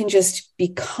 It can just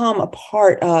become a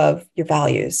part of your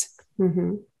values.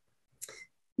 Mm-hmm.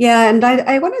 Yeah. And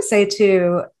I want to say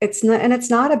too, it's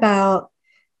not about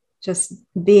just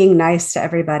being nice to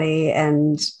everybody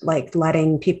and like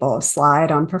letting people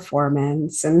slide on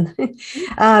performance. And,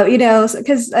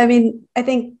 because I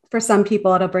think for some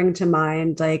people, it'll bring to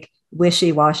mind like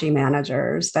wishy-washy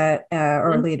managers that,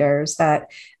 or leaders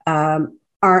that,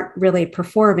 aren't really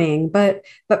performing, but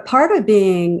part of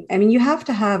being, you have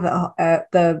to have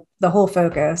the whole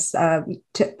focus.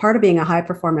 Part of being a high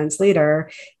performance leader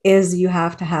is you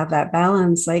have to have that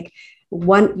balance. Like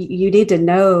you need to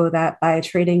know that by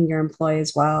treating your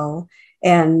employees well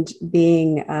and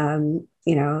being,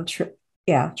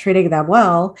 treating them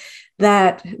well,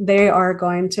 that they are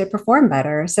going to perform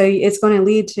better. So it's going to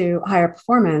lead to higher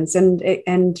performance.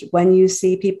 And when you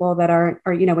see people that aren't,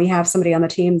 or, we have somebody on the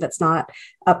team that's not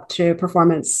up to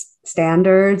performance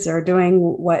standards or doing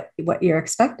what you're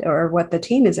expect or what the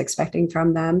team is expecting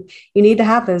from them, you need to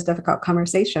have those difficult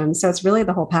conversations. So it's really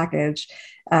the whole package.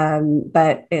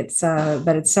 But it's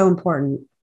so important.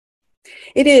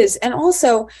 It is. And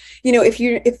also,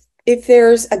 if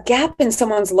there's a gap in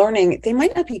someone's learning, they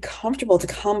might not be comfortable to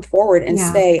come forward and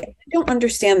say, I don't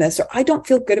understand this, or I don't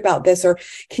feel good about this, or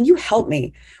can you help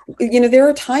me? There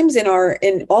are times in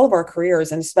all of our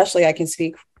careers, and especially I can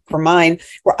speak for mine,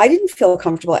 where I didn't feel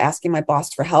comfortable asking my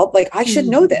boss for help. Like, I should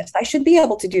know this. I should be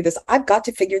able to do this. I've got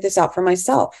to figure this out for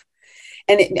myself.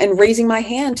 And raising my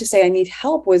hand to say I need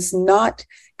help was not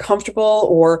comfortable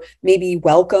or maybe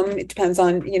welcome. It depends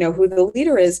on, who the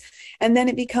leader is. And then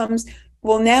it becomes,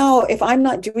 well, now if I'm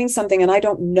not doing something and I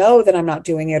don't know that I'm not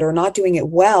doing it or not doing it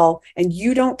well, and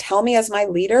you don't tell me as my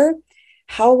leader,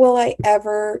 how will I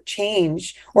ever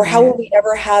change? Or how will we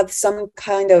ever have some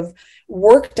kind of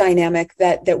work dynamic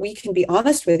that we can be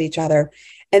honest with each other?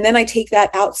 And then I take that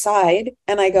outside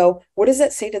and I go, what does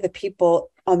that say to the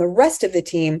people on the rest of the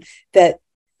team that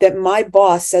my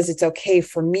boss says it's okay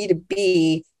for me to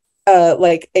be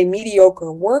like a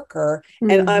mediocre worker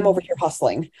and I'm over here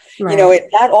hustling? Right.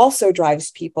 That also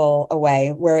drives people away,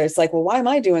 where it's like, well, why am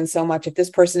I doing so much if this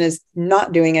person is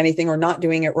not doing anything or not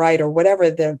doing it right, or whatever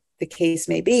the case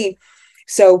may be?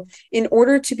 So in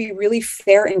order to be really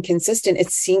fair and consistent,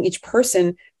 it's seeing each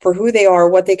person for who they are,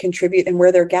 what they contribute, and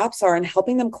where their gaps are, and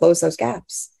helping them close those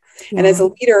gaps. Yeah. And as a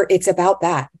leader, it's about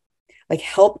that. Like,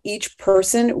 help each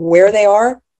person where they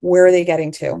are, where are they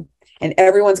getting to? And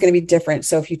everyone's going to be different.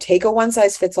 So if you take a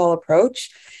one-size-fits-all approach,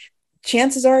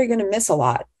 chances are you're going to miss a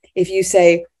lot. If you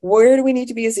say, where do we need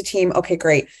to be as a team? Okay,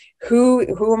 great. Who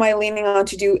am I leaning on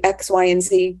to do X, Y, and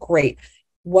Z? Great.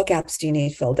 What gaps do you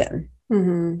need filled in?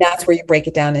 Mm-hmm. That's where you break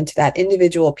it down into that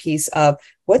individual piece of,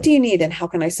 what do you need and how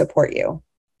can I support you?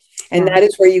 And that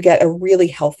is where you get a really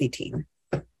healthy team.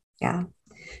 Yeah.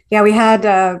 Yeah. We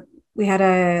had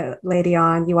a lady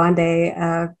on,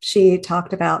 Yuande. She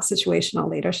talked about situational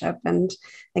leadership, and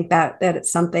I think that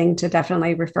it's something to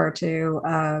definitely refer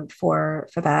to for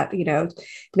that,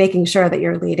 making sure that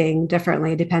you're leading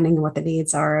differently depending on what the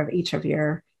needs are of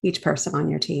each person on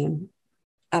your team.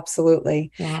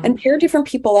 Absolutely. Yeah. And pair different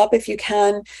people up if you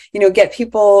can, get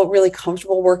people really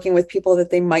comfortable working with people that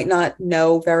they might not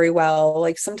know very well.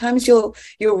 Like, sometimes you'll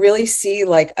really see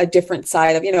like a different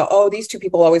side of, oh, these two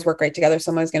people always work great together.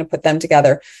 Someone's going to put them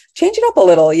together. Change it up a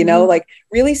little, like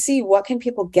really see what can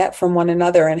people get from one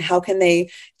another, and how can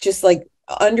they just like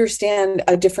understand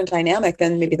a different dynamic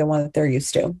than maybe the one that they're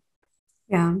used to.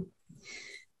 Yeah.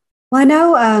 Well, I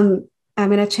know, I'm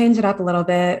going to change it up a little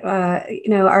bit.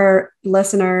 Our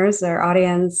listeners, our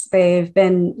audience, they've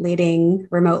been leading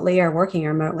remotely or working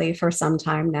remotely for some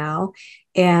time now.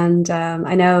 And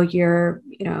I know you're,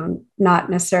 not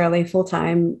necessarily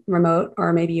full-time remote,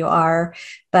 or maybe you are,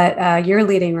 but you're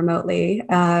leading remotely.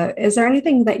 Is there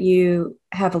anything that you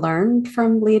have learned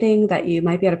from leading that you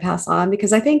might be able to pass on?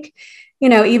 Because I think,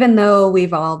 even though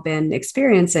we've all been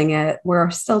experiencing it, we're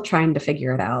still trying to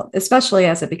figure it out, especially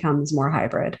as it becomes more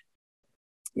hybrid.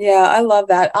 Yeah, I love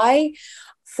that. I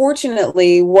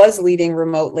fortunately was leading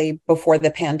remotely before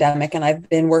the pandemic, and I've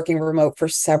been working remote for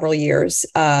several years.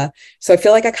 So I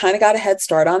feel like I kind of got a head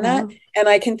start on that. Mm-hmm. And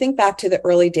I can think back to the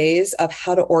early days of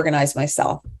how to organize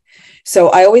myself. So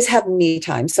I always have me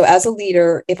time. So as a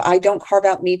leader, if I don't carve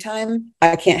out me time,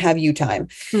 I can't have you time.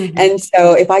 Mm-hmm. And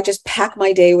so if I just pack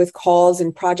my day with calls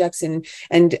and projects and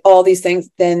all these things,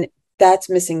 then that's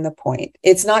missing the point.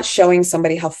 It's not showing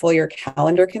somebody how full your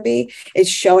calendar can be.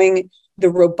 It's showing the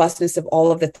robustness of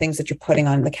all of the things that you're putting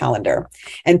on the calendar.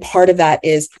 And part of that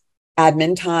is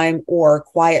admin time or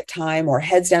quiet time or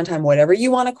heads down time, whatever you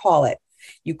want to call it.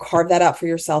 You carve that out for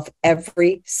yourself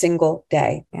every single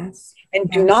day. Yes. And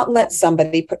do not let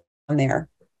somebody put on there,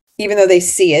 even though they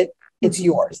see it, it's mm-hmm.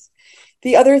 yours.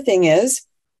 The other thing is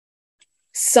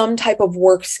some type of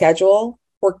work schedule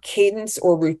or cadence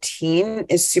or routine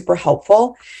is super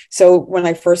helpful. So when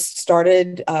I first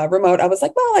started remote, I was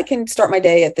like, well, I can start my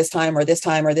day at this time or this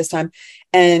time or this time.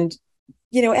 And,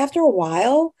 after a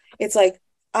while, it's like,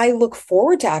 I look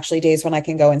forward to actually days when I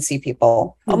can go and see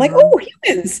people. I'm like, oh,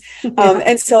 humans.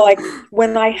 And so like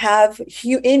when I have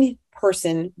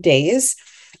in-person days,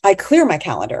 I clear my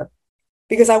calendar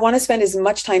because I want to spend as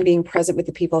much time being present with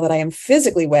the people that I am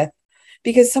physically with,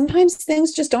 because sometimes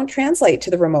things just don't translate to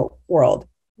the remote world.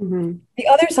 Mm-hmm. The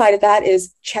other side of that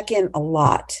is check in a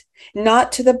lot,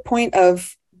 not to the point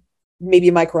of maybe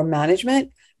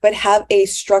micromanagement, but have a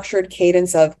structured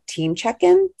cadence of team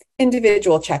check-in,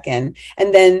 individual check-in,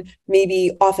 and then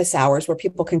maybe office hours where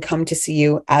people can come to see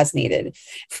you as needed.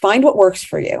 Find what works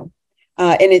for you.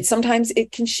 And sometimes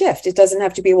it can shift. It doesn't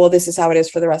have to be, well, this is how it is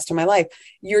for the rest of my life.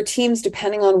 Your teams,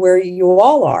 depending on where you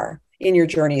all are in your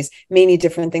journeys, may need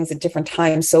different things at different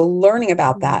times. So learning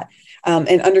about that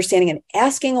and understanding and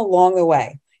asking along the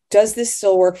way, does this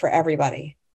still work for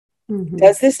everybody? Mm-hmm.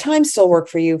 Does this time still work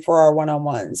for you for our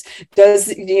one-on-ones? Do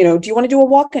you want to do a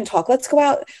walk and talk? Let's go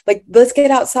out, let's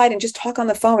get outside and just talk on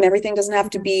the phone. Everything doesn't have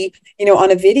to be,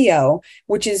 on a video,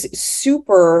 which is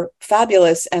super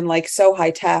fabulous and so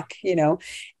high tech, and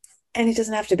it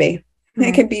doesn't have to be. Right.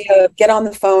 It can be get on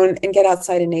the phone and get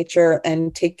outside in nature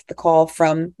and take the call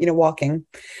from, walking,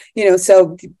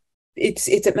 so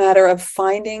it's a matter of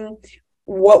finding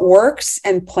what works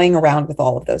and playing around with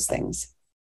all of those things.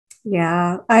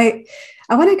 Yeah, I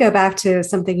want to go back to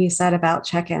something you said about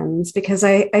check-ins, because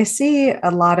I see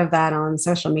a lot of that on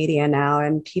social media now,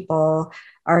 and people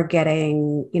are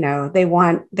getting,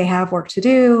 they have work to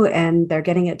do and they're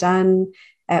getting it done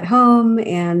at home,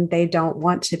 and they don't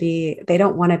want to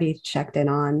be checked in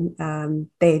on.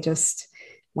 They just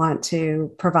want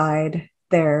to provide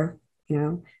their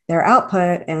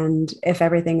output. And if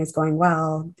everything is going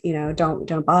well,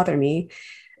 don't bother me.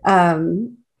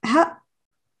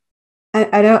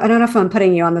 I don't know if I'm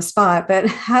putting you on the spot, but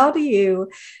how do you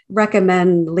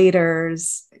recommend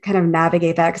leaders kind of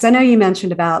navigate that? Because I know you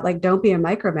mentioned about don't be a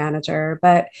micromanager,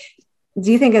 but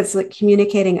do you think it's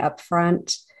communicating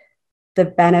upfront the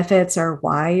benefits or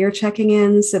why you're checking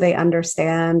in, so they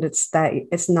understand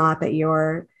it's not that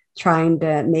you're trying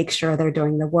to make sure they're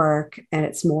doing the work, and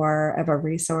it's more of a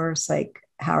resource,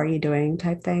 how are you doing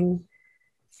type thing?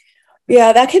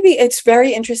 Yeah, it's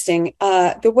very interesting.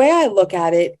 The way I look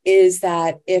at it is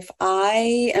that if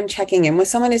I am checking in with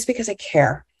someone, it's because I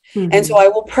care. Mm-hmm. And so I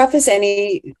will preface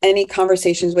any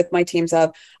conversations with my teams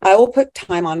of, I will put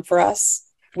time on for us.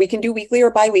 We can do weekly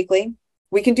or biweekly.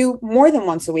 We can do more than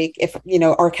once a week if,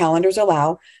 our calendars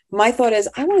allow. My thought is,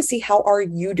 I want to see, how are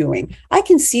you doing? I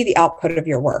can see the output of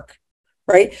your work,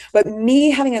 right? But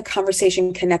me having a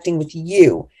conversation, connecting with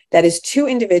you, that is two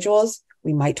individuals.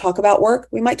 We might talk about work.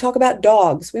 We might talk about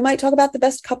dogs. We might talk about the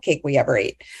best cupcake we ever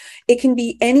ate. It can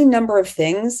be any number of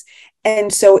things.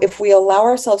 And so if we allow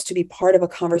ourselves to be part of a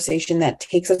conversation that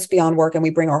takes us beyond work, and we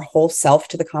bring our whole self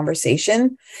to the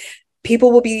conversation,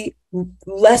 people will be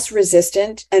less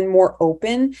resistant and more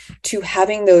open to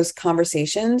having those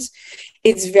conversations.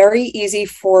 It's very easy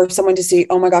for someone to see,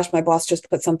 oh my gosh, my boss just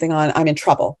put something on, I'm in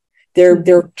trouble.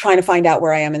 They're trying to find out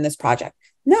where I am in this project.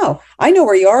 No, I know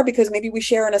where you are, because maybe we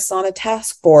share an Asana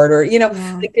task board, or,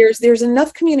 there's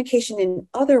enough communication in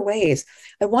other ways.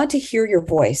 I want to hear your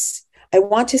voice. I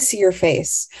want to see your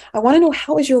face. I want to know,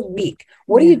 how is your week?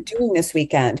 What are you doing this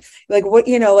weekend?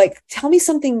 Tell me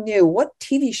something new. What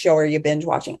TV show are you binge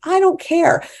watching? I don't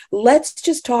care. Let's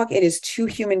just talk. It is two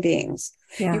human beings.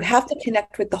 Yeah. You have to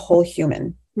connect with the whole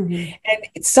human. Mm-hmm.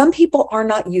 And some people are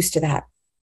not used to that.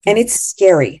 And it's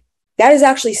scary. That is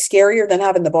actually scarier than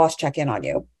having the boss check in on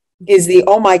you, is the,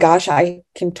 oh my gosh, I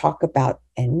can talk about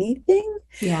anything.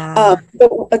 Yeah.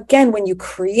 But again, when you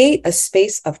create a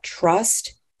space of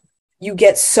trust, you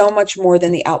get so much more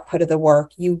than the output of the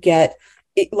work. You get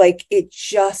it, it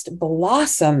just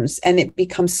blossoms, and it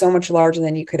becomes so much larger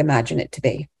than you could imagine it to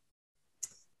be.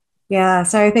 Yeah.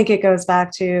 So I think it goes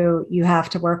back to, you have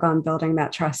to work on building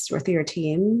that trust with your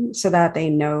team so that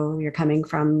they know you're coming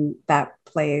from that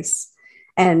place.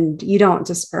 And you don't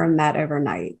just earn that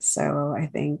overnight. So I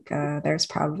think there's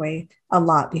probably a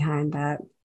lot behind that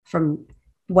from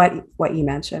what you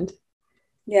mentioned.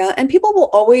 Yeah. And people will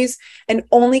always and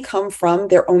only come from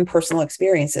their own personal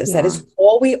experiences. Yeah. That is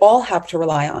all we all have to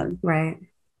rely on. Right.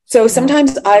 So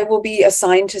sometimes I will be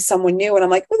assigned to someone new, and I'm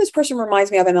like, oh, this person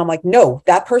reminds me of, and I'm like, no,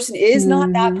 that person is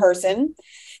not that person.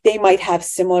 They might have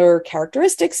similar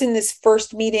characteristics in this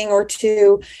first meeting or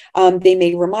two. They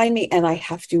may remind me, and I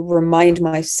have to remind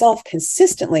myself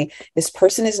consistently, this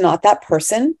person is not that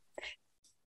person.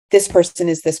 This person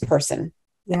is this person.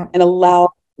 Yeah. And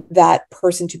allow that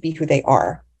person to be who they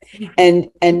are, and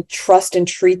trust and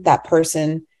treat that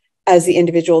person as the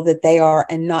individual that they are,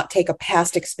 and not take a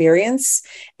past experience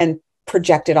and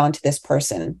project it onto this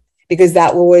person, because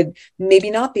that would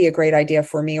maybe not be a great idea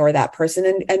for me or that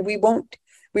person. And we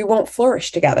won't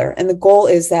flourish together. And the goal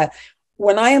is that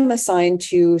when I am assigned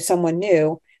to someone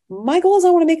new, my goal is I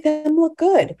want to make them look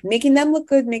good. Making them look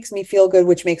good makes me feel good,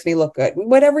 which makes me look good.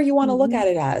 Whatever you want to look at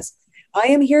it as. I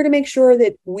am here to make sure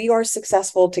that we are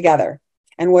successful together.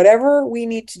 And whatever we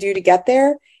need to do to get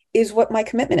there is what my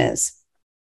commitment is.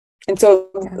 And so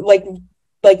like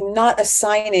not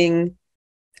assigning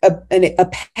a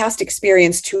past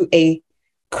experience to a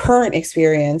current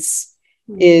experience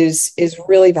is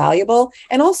really valuable.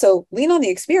 And also lean on the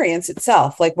experience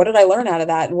itself. Like, what did I learn out of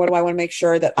that? And what do I want to make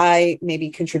sure that I maybe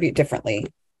contribute differently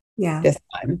this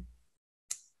time?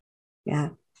 Yeah.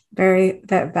 Very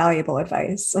that valuable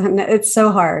advice. And it's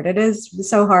so hard. It is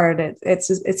so hard.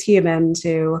 It's human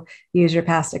to use your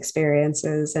past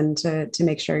experiences and to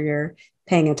make sure you're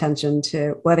paying attention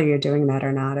to whether you're doing that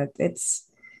or not.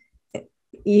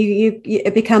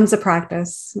 It becomes a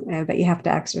practice, but you have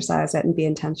to exercise it and be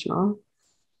intentional.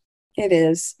 It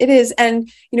is. And,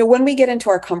 when we get into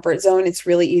our comfort zone, it's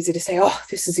really easy to say, oh,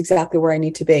 this is exactly where I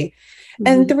need to be. Mm-hmm.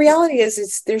 And the reality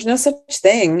is there's no such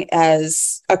thing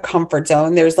as a comfort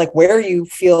zone. There's like where you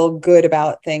feel good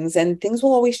about things, and things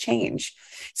will always change.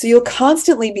 So you'll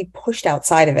constantly be pushed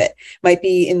outside of it. Might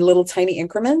be in little tiny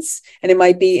increments, and it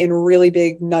might be in really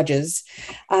big nudges.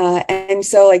 And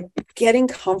so like getting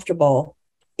comfortable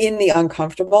in the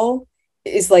uncomfortable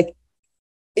is like,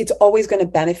 it's always going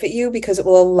to benefit you, because it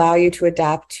will allow you to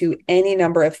adapt to any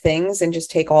number of things and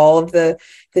just take all of the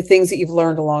things that you've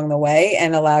learned along the way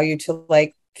and allow you to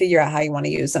like figure out how you want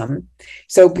to use them.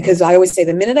 So, because I always say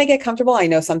the minute I get comfortable, I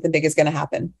know something big is going to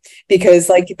happen, because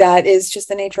like that is just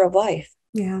the nature of life.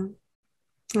 Yeah.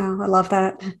 Oh, I love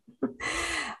that.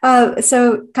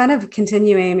 So kind of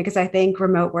continuing, because I think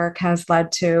remote work has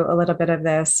led to a little bit of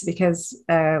this, because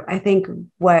I think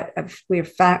what we're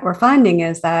finding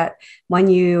is that when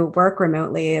you work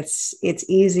remotely, it's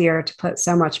easier to put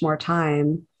so much more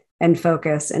time and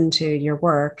focus into your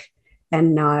work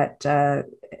and not, and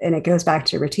it goes back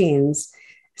to routines.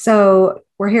 So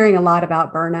we're hearing a lot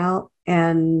about burnout,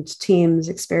 and teams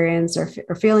experience or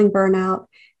feeling burnout.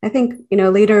 I think,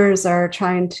 leaders are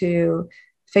trying to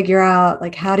figure out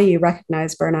like, how do you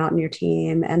recognize burnout in your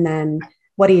team? And then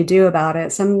what do you do about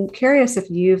it? So I'm curious if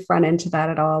you've run into that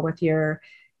at all with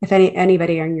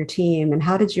anybody on your team, and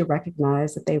how did you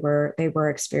recognize that they were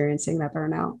experiencing that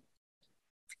burnout?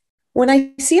 When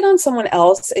I see it on someone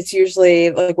else, it's usually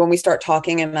like when we start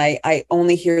talking and I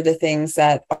only hear the things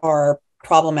that are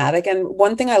problematic. And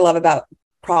one thing I love about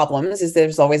problems is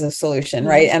there's always a solution,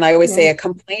 right? And I always say a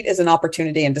complaint is an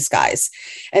opportunity in disguise.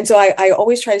 And so I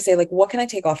always try to say, like, what can I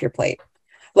take off your plate?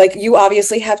 Like, you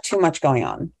obviously have too much going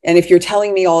on. And if you're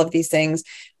telling me all of these things,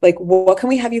 like, what can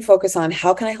we have you focus on?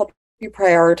 How can I help you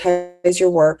prioritize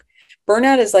your work?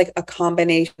 Burnout is like a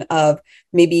combination of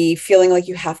maybe feeling like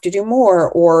you have to do more,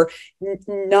 or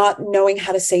not knowing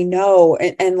how to say no.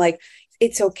 And like,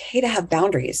 it's okay to have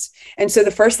boundaries. And so the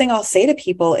first thing I'll say to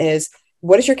people is,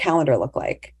 what does your calendar look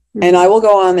like? Mm-hmm. And I will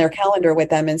go on their calendar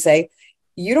with them and say,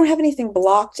 you don't have anything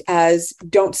blocked as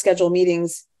don't schedule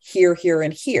meetings here, here,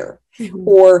 and here. Mm-hmm.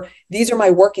 Or these are my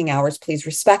working hours, please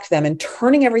respect them, and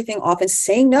turning everything off and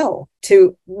saying no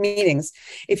to meetings.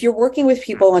 If you're working with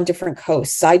people on different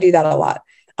coasts, I do that a lot.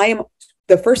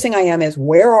 The first thing I am is,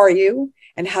 where are you?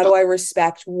 And how do I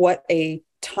respect what a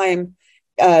time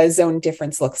zone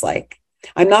difference looks like?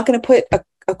 I'm not going to put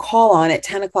a call on at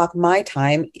 10 o'clock my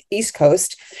time, East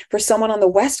Coast, for someone on the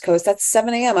West Coast. That's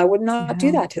 7 a.m. I would not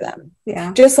do that to them.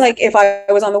 Yeah. Just like if I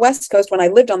was on the West Coast, when I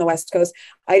lived on the West Coast,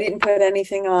 I didn't put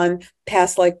anything on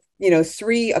past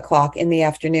 3 o'clock in the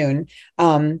afternoon.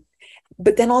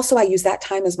 But then also I use that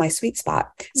time as my sweet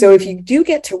spot. So if you do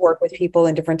get to work with people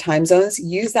in different time zones,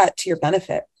 use that to your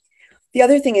benefit. The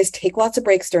other thing is, take lots of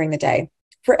breaks during the day.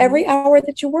 For every hour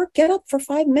that you work, get up for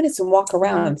 5 minutes and walk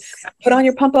around. Put on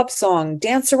your pump up song,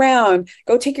 dance around,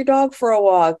 go take your dog for a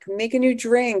walk, make a new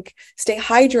drink, stay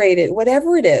hydrated,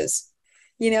 whatever it is,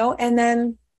 and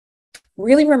then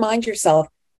really remind yourself,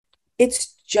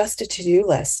 it's just a to-do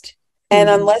list. And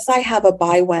unless I have a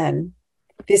by when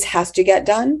this has to get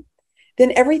done,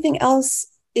 then everything else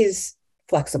is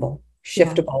flexible,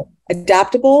 shiftable,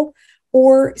 adaptable,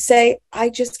 or say, I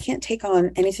just can't take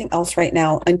on anything else right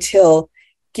now until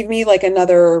give me like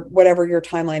another, whatever your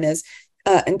timeline is,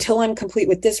 until I'm complete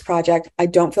with this project. I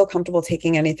don't feel comfortable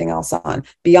taking anything else on.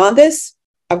 Beyond this,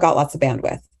 I've got lots of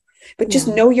bandwidth. But just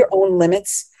know your own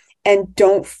limits, and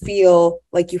don't feel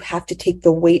like you have to take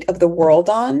the weight of the world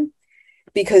on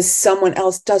because someone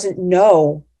else doesn't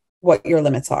know what your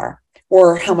limits are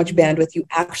or how much bandwidth you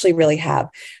actually really have.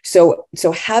 So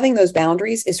having those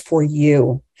boundaries is for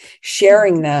you.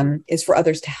 Sharing them is for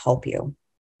others to help you.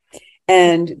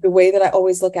 And the way that I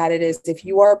always look at it is, if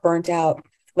you are burnt out,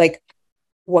 like,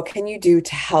 what can you do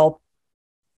to help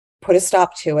put a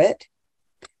stop to it?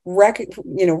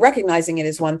 Recognizing it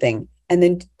is one thing, and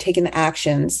then taking the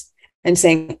actions and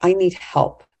saying, I need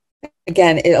help.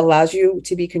 Again, it allows you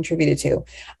to be contributed to.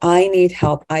 I need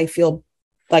help. I feel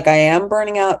like I am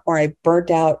burning out, or I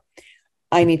burnt out.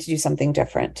 I need to do something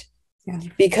different. Yeah.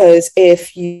 Because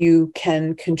if you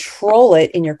can control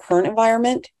it in your current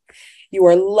environment, you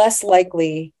are less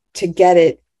likely to get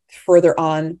it further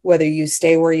on, whether you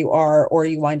stay where you are or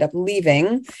you wind up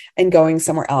leaving and going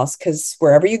somewhere else, because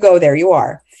wherever you go, there you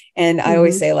are. And I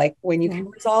always say, like, when you can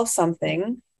resolve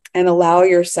something and allow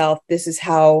yourself, this is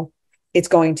how it's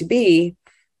going to be,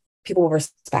 people will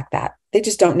respect that. They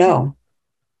just don't know.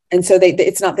 And so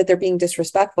it's not that they're being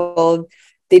disrespectful.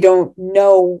 They don't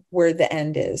know where the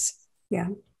end is. Yeah.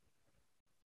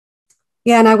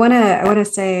 Yeah, and I want to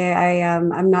say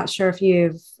I'm not sure if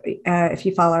you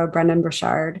follow Brendan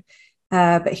Burchard,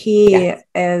 but he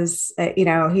is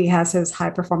he has his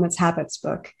high performance habits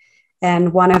book,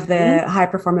 and one of the high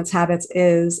performance habits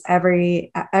is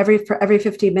every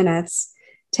 15 minutes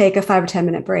take a 5 or 10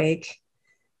 minute break.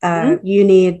 You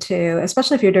need to,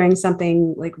 especially if you're doing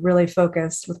something like really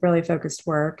focused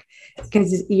work,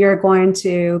 because you're going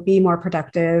to be more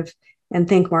productive and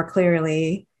think more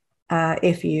clearly.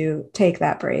 If you take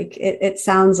that break, it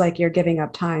sounds like you're giving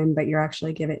up time, but you're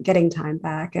actually getting time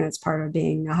back, and it's part of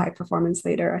being a high performance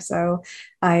leader. So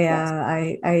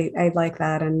I like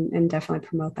that and definitely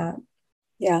promote that.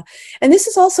 Yeah. And this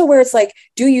is also where it's like,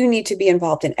 do you need to be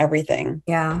involved in everything?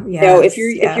 Yeah. Yeah. If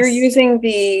you're using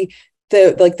the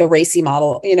like the RACI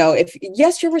model, if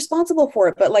yes, you're responsible for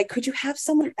it, but like, could you have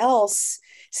someone else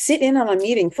sit in on a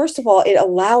meeting? First of all, it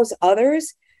allows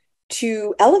others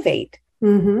to elevate.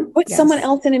 Put someone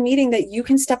else in a meeting that you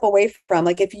can step away from.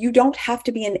 Like, if you don't have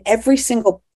to be in every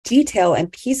single detail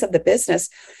and piece of the business,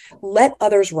 let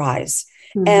others rise.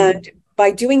 And by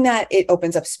doing that, it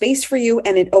opens up space for you,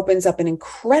 and it opens up an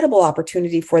incredible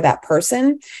opportunity for that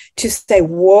person to say,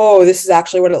 whoa, this is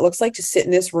actually what it looks like to sit in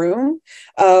this room.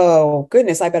 Oh,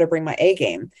 goodness, I better bring my A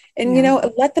game. And,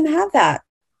 let them have that.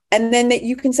 And then that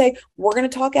you can say, we're going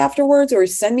to talk afterwards, or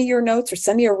send me your notes, or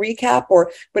send me a recap,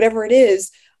 or whatever it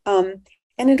is.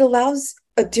 And it allows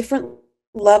a different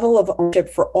level of ownership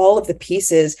for all of the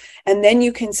pieces. And then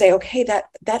you can say, okay,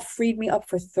 that freed me up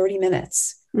for 30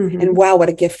 minutes. And wow, what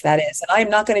a gift that is. And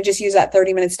I'm not going to just use that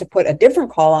 30 minutes to put a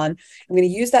different call on. I'm going to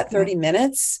use that 30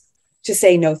 minutes to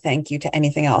say no thank you to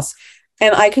anything else.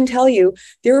 And I can tell you,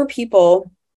 there are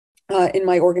people in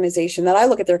my organization that I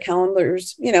look at their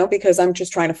calendars, because I'm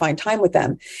just trying to find time with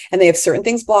them. And they have certain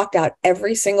things blocked out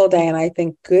every single day. And I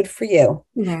think, good for you,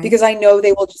 because I know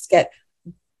they will just get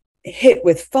hit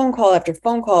with phone call after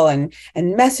phone call and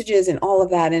messages and all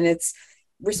of that. And it's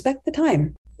respect the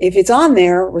time. If it's on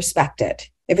there, respect it.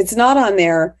 If it's not on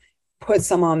there, put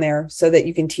some on there so that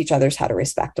you can teach others how to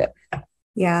respect it.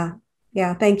 Yeah.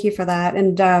 Yeah. Thank you for that.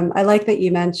 And I like that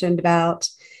you mentioned about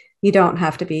you don't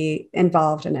have to be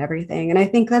involved in everything. And I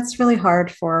think that's really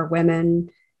hard for women,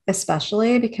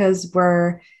 especially because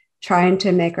we're trying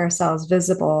to make ourselves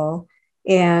visible.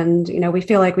 And, we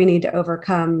feel like we need to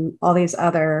overcome all these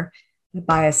other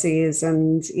biases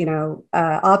and,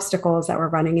 obstacles that we're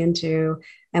running into.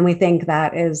 And we think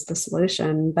that is the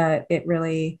solution, but it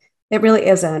really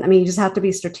isn't. I mean, you just have to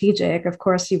be strategic. Of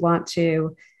course, you want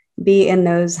to be in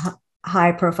those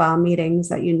high profile meetings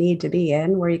that you need to be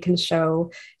in, where you can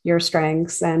show your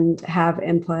strengths and have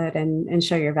input and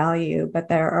show your value. But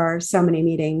there are so many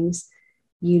meetings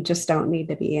you just don't need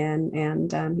to be in.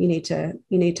 And you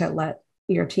need to let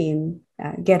your team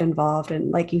get involved.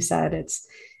 And like you said,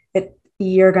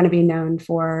 you're going to be known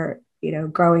for,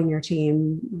 growing your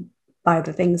team by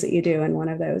the things that you do. And one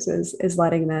of those is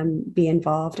letting them be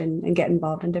involved and get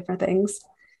involved in different things.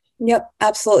 Yep,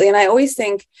 absolutely. And I always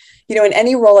think, in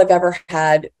any role I've ever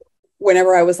had,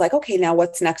 whenever I was like, okay, now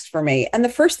what's next for me? And the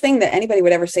first thing that anybody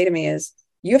would ever say to me is,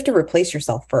 you have to replace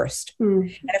yourself first.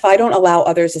 And if I don't allow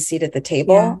others a seat at the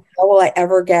table, how will I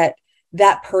ever get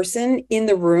that person in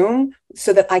the room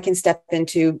so that I can step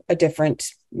into a different,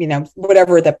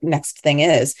 whatever the next thing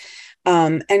is.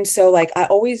 And so like, I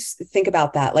always think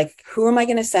about that, like, who am I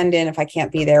going to send in if I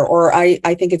can't be there? Or I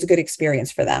think it's a good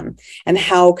experience for them. And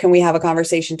how can we have a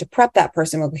conversation to prep that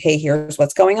person with, hey, here's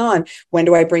what's going on. When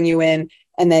do I bring you in?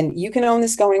 And then you can own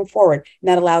this going forward. And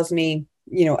that allows me,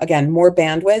 again, more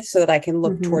bandwidth so that I can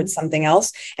look towards something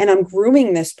else. And I'm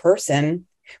grooming this person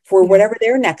for whatever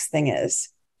their next thing is.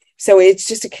 So it's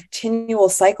just a continual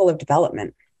cycle of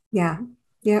development. Yeah.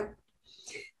 Yep.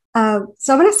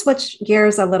 So I'm going to switch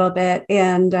gears a little bit.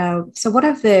 And so one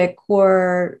of the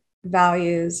core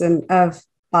values of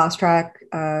Boss Track,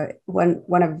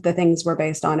 one of the things we're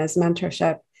based on is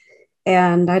mentorship.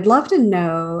 And I'd love to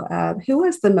know who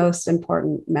was the most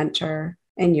important mentor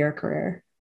in your career?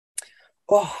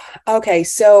 Oh, okay.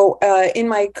 So in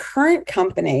my current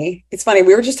company, it's funny,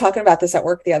 we were just talking about this at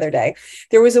work the other day.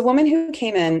 There was a woman who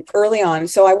came in early on.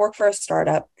 So I work for a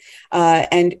startup,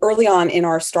 and early on in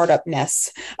our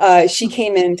startup-ness, she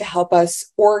came in to help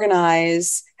us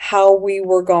organize how we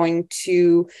were going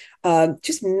to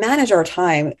just manage our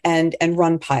time and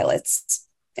run pilots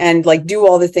and like do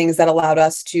all the things that allowed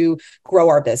us to grow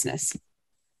our business.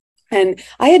 And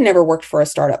I had never worked for a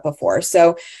startup before.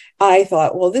 So I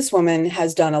thought, well, this woman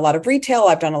has done a lot of retail.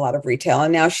 I've done a lot of retail.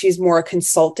 And now she's more a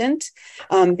consultant,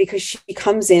 because she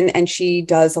comes in and she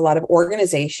does a lot of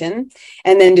organization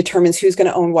and then determines who's going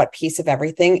to own what piece of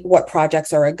everything, what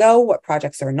projects are a go, what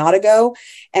projects are not a go.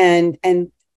 And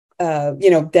then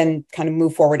kind of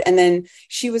move forward. And then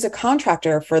she was a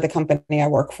contractor for the company I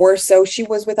work for. So she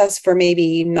was with us for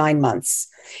maybe 9 months.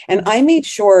 And I made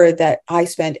sure that I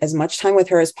spent as much time with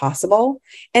her as possible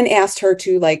and asked her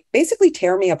to like basically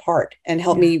tear me apart and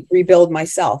help me rebuild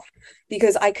myself,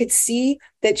 because I could see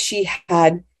that she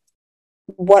had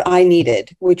what I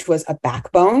needed, which was a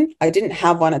backbone. I didn't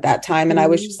have one at that time. And I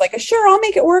was just like, sure, I'll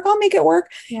make it work. I'll make it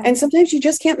work. Yeah. And sometimes you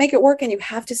just can't make it work and you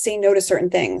have to say no to certain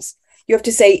things. You have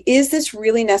to say, is this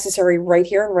really necessary right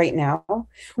here and right now?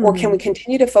 Or can we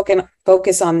continue to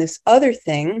focus on this other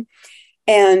thing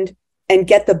and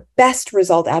get the best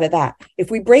result out of that?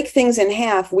 If we break things in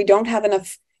half, we don't have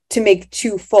enough to make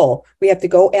two full. We have to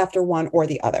go after one or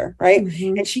the other, right?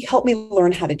 And she helped me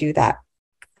learn how to do that.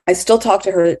 I still talk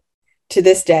to her to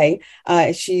this day.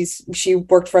 She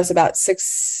worked for us about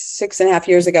six and a half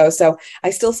years ago. So I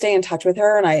still stay in touch with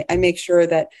her, and I make sure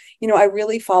that, I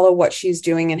really follow what she's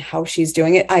doing and how she's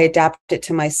doing it. I adapt it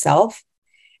to myself.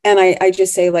 And I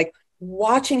just say, like,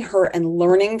 watching her and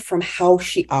learning from how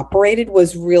she operated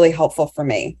was really helpful for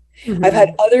me. I've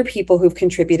had other people who've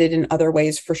contributed in other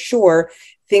ways, for sure,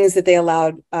 things that they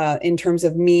allowed in terms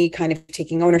of me kind of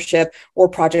taking ownership, or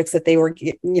projects that they were,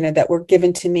 that were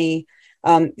given to me.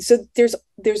 So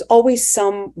there's always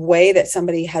some way that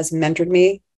somebody has mentored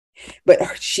me, but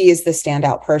she is the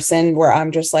standout person where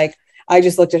I'm just like, I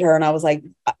just looked at her and I was like,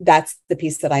 that's the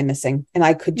piece that I'm missing. And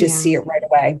I could just see it right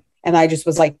away. And I just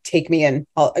was like, take me in,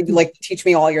 like, teach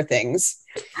me all your things.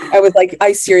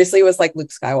 I seriously was like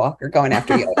Luke Skywalker going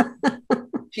after Yoda.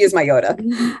 She is my Yoda.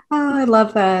 Oh, I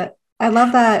love that. I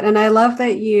love that. And I love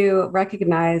that you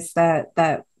recognize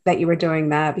that you were doing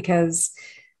that, because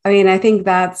I think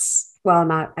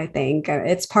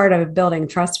it's part of building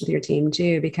trust with your team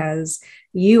too, because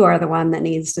you are the one that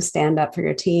needs to stand up for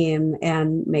your team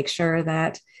and make sure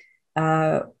that,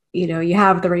 you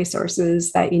have the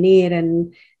resources that you need,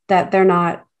 and that they're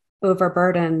not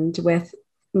overburdened with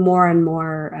more and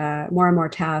more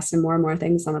tasks and more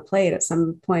things on the plate. At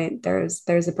some point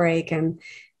there's a break and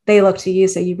they look to you.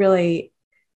 So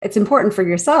it's important for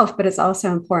yourself, but it's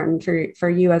also important for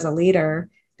you as a leader,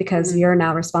 because you're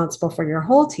now responsible for your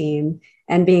whole team,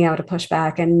 and being able to push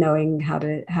back and knowing how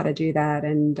to do that,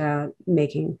 and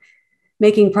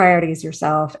making priorities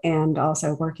yourself, and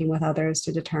also working with others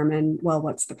to determine, well,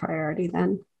 what's the priority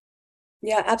then?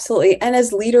 Yeah, absolutely. And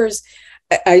as leaders,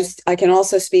 I can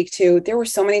also speak to, there were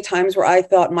so many times where I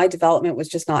thought my development was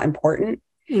just not important,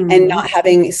 and not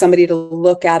having somebody to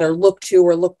look at or look to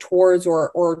or look towards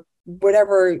or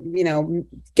whatever,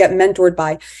 get mentored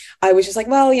by. I was just like,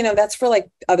 well, that's for like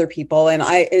other people. And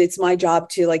it's my job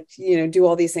to do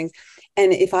all these things.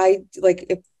 And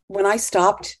when I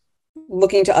stopped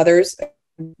looking to others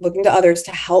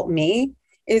to help me,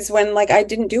 is when I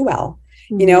didn't do well.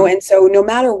 And so no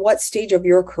matter what stage of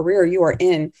your career you are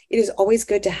in, it is always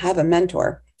good to have a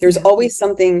mentor. There's always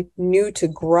something new to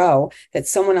grow that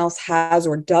someone else has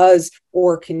or does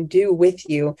or can do with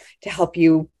you to help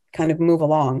you kind of move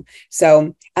along.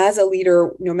 So as a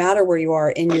leader, no matter where you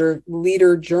are in your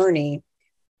leader journey,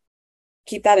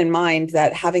 keep that in mind,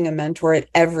 that having a mentor at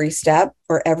every step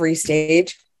or every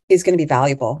stage is going to be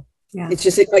valuable. Yeah. It's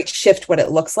just, it might shift what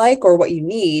it looks like or what you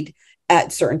need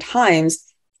at certain times.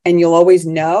 And you'll always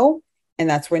know. And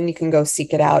that's when you can go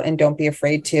seek it out, and don't be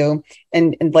afraid to,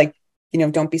 and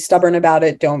don't be stubborn about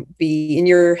it. Don't be in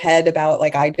your head about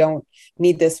I don't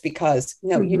need this, because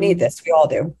you need this. We all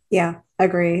do. Yeah.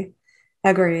 Agree.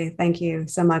 Thank you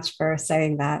so much for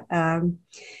saying that.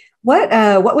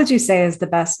 What would you say is the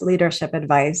best leadership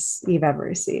advice you've ever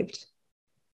received?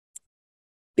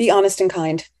 Be honest and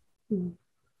kind.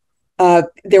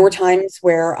 There were times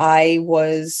where I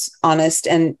was honest,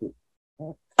 and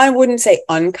I wouldn't say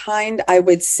unkind. I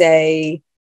would say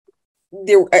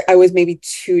I was maybe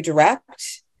too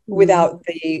direct without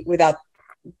thinking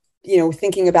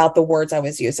about the words I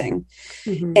was using.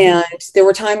 And there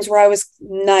were times where I was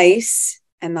nice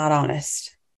and not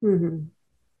honest.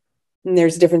 And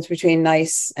there's a difference between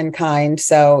nice and kind.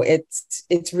 So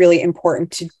it's really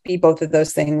important to be both of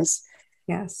those things.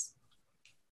 Yes.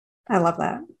 I love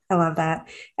that. I love that.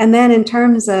 And then in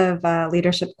terms of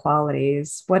leadership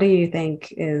qualities, what do you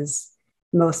think is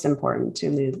most important to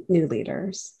new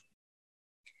leaders?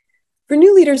 For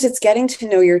new leaders, it's getting to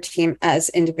know your team as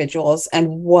individuals and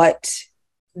what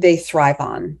they thrive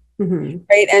on. Mm-hmm.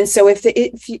 Right. And so if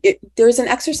there's an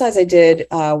exercise I did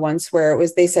once where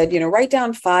they said, write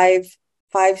down five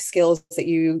skills that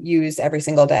you use every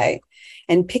single day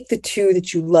and pick the two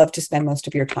that you love to spend most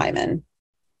of your time in.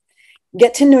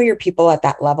 Get to know your people at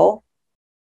that level.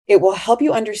 It will help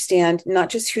you understand not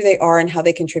just who they are and how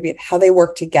they contribute, how they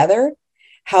work together,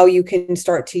 how you can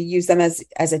start to use them as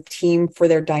a team for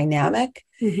their dynamic.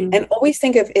 Mm-hmm. And always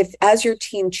think of, if as your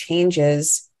team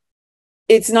changes,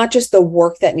 it's not just the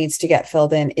work that needs to get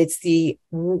filled in. It's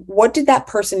what did that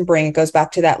person bring? It goes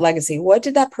back to that legacy. What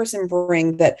did that person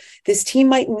bring that this team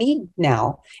might need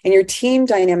now? And your team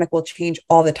dynamic will change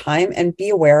all the time, and be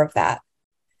aware of that.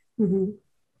 Mm-hmm.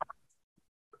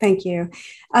 Thank you.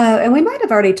 And we might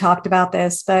have already talked about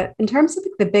this, but in terms of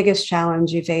the biggest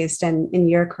challenge you faced in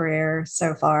your career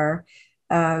so far,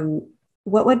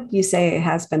 what would you say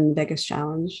has been the biggest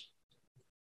challenge?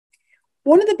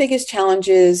 One of the biggest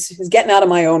challenges is getting out of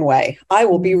my own way. I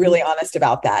will be really honest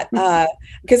about that,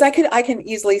 because I can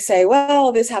easily say,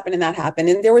 well, this happened and that happened,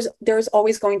 and there's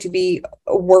always going to be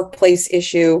a workplace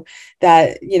issue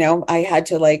that I had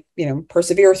to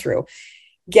persevere through.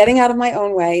 Getting out of my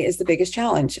own way is the biggest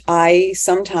challenge. I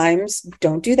sometimes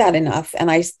don't do that enough, and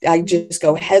I just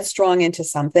go headstrong into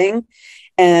something,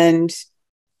 and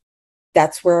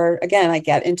that's where again I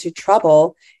get into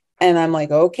trouble. And I'm like,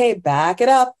 okay, back it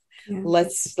up. Yeah.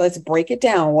 Let's break it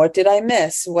down. What did I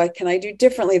miss? What can I do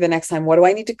differently the next time? What do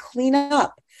I need to clean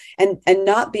up? And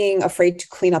not being afraid to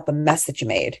clean up a mess that you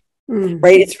made,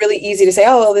 right? It's really easy to say,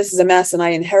 oh, well, this is a mess and I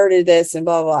inherited this and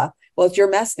blah, blah, blah. Well, it's your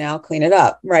mess now, clean it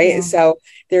up. Right. Yeah.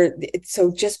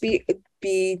 So just be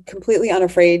completely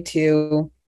unafraid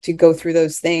to go through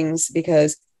those things,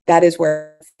 because that is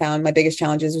where I found my biggest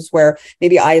challenges, was where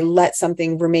maybe I let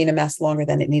something remain a mess longer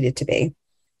than it needed to be,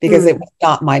 because it was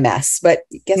not my mess. But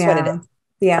guess what it is?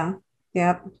 Yeah.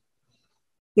 Yep.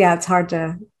 Yeah. It's hard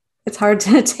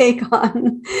to take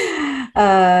on.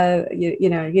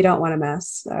 You don't want to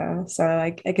mess. So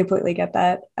I completely get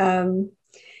that.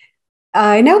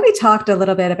 I know we talked a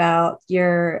little bit about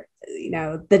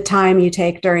the time you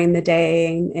take during the day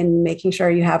and making sure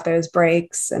you have those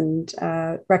breaks, and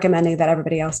recommending that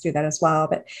everybody else do that as well.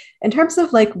 But in terms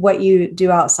of what you do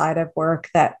outside of work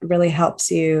that really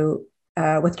helps you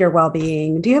with your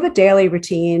well-being, do you have a daily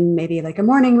routine, maybe like a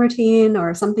morning routine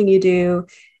or something you do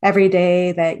every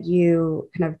day that you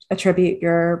kind of attribute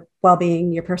your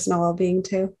well-being, your personal well-being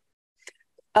to?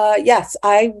 Yes,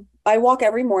 I walk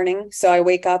every morning. So I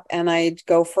wake up and I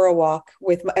go for a walk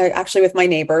with my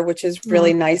neighbor, which is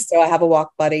really nice. So I have a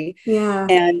walk buddy. Yeah.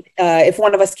 And if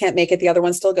one of us can't make it, the other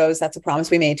one still goes. That's a promise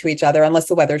we made to each other, unless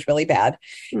the weather's really bad.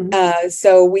 Mm-hmm.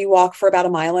 So we walk for about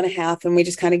 1.5 miles, and we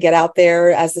just kind of get out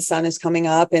there as the sun is coming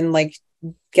up and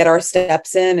get our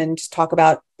steps in and just talk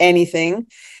about anything.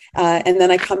 And then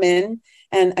I come in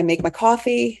and I make my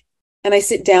coffee. And I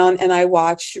sit down and I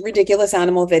watch ridiculous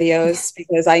animal videos,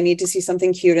 because I need to see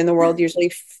something cute in the world,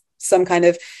 usually some kind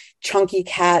of chunky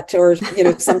cat or,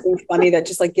 something funny that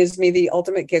just gives me the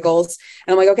ultimate giggles.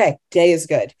 And I'm like, okay, day is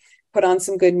good. Put on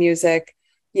some good music,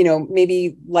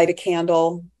 maybe light a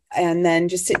candle, and then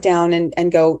just sit down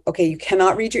and go, okay, you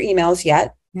cannot read your emails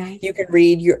yet. Yeah. You can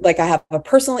read I have a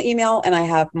personal email and I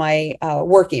have my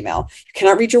work email. You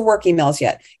cannot read your work emails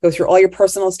yet. Go through all your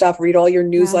personal stuff, read all your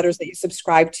newsletters that you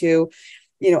subscribe to,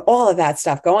 all of that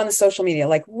stuff. Go on the social media,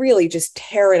 really just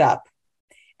tear it up.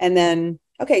 And then,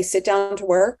 okay, sit down to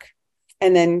work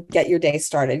and then get your day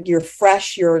started. You're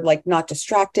fresh. You're not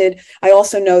distracted. I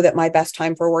also know that my best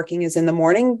time for working is in the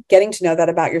morning. Getting to know that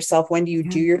about yourself. When do you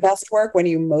do your best work? When are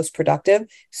you most productive?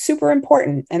 Super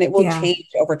important. And it will change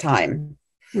over time.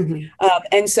 Mm-hmm.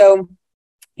 And so,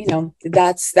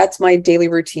 that's my daily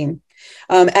routine.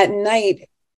 At night,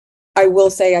 I will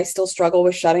say I still struggle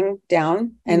with shutting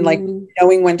down and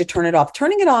knowing when to turn it off.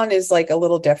 Turning it on is a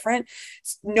little different.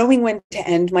 Knowing when to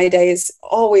end my day has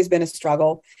always been a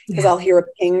struggle, because I'll hear a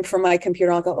ping from my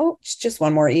computer. I'll go, oh, it's just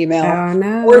one more email. Oh,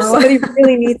 no. Or somebody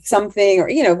really needs something,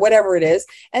 or, whatever it is.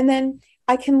 And then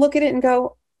I can look at it and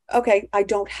go, okay, I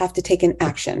don't have to take an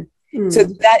action. So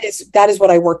that is what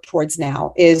I work towards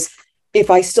now, is if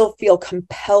I still feel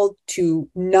compelled to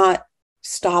not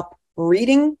stop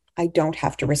reading, I don't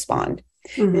have to respond.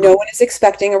 Mm-hmm. No one is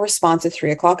expecting a response at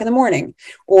 3:00 in the morning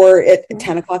or at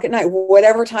 10 o'clock at night,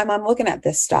 whatever time I'm looking at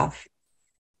this stuff.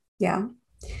 Yeah.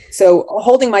 So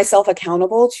holding myself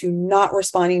accountable to not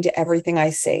responding to everything I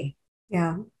see.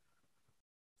 Yeah.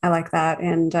 I like that.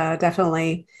 And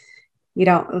definitely, you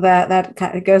know, that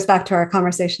kind of goes back to our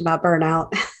conversation about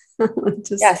burnout.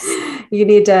 Just Yes. you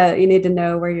need to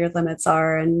know where your limits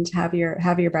are and have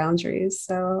your boundaries.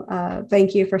 So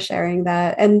thank you for sharing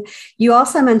that. And you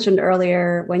also mentioned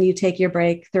earlier when you take your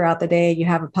break throughout the day, you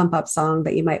have a pump up song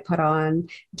that you might put on.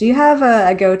 Do you have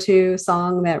a go-to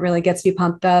song that really gets you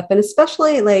pumped up? And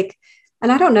especially like,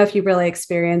 and I don't know if you really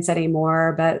experience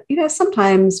anymore, but you know,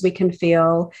 sometimes we can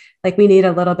feel like we need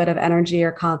a little bit of energy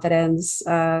or confidence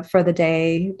for the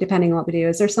day, depending on what we do.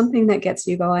 Is there something that gets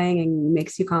you going and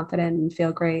makes you confident and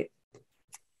feel great?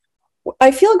 I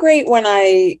feel great when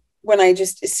I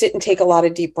just sit and take a lot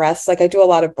of deep breaths. Like I do a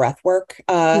lot of breath work.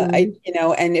 Mm,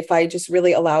 And if I just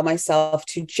really allow myself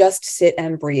to just sit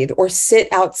and breathe or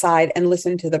sit outside and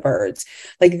listen to the birds,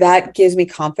 like that gives me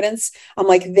confidence. I'm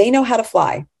like, they know how to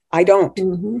fly. I don't.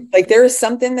 mhm. Like there is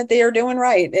something that they are doing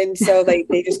right. And so like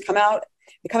they just they come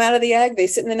out of the egg, they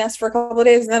sit in the nest for a couple of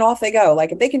days and then off they go.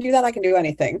 Like if they can do that, I can do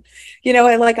anything.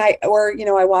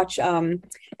 I watch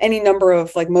any number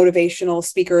of like motivational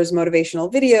speakers, motivational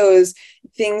videos,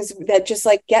 things that just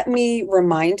like get me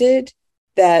reminded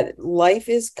that life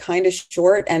is kind of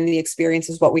short and the experience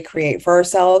is what we create for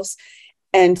ourselves.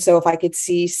 And so if I could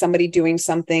see somebody doing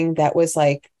something that was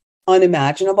like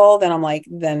unimaginable, then I'm like,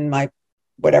 then my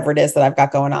whatever it is that I've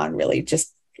got going on really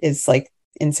just is like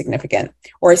insignificant.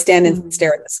 Or I stand and Mm.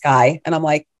 stare at the sky and I'm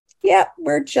like, yeah,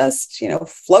 we're just,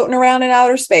 floating around in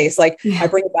outer space. Like I Yeah,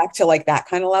 bring it back to like that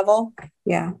kind of level.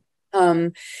 yeah,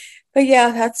 Um, but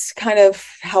yeah, that's kind of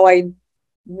how I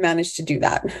managed to do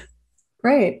that.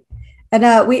 great.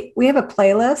 And we have a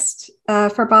playlist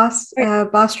for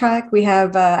Boss Track. We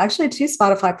have actually two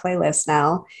Spotify playlists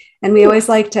now, and we Ooh. always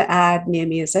like to add new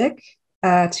music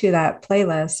to that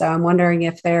playlist. So I'm wondering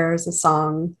if there's a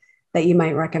song that you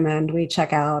might recommend we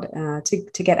check out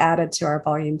to get added to our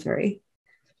volume 3.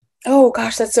 Oh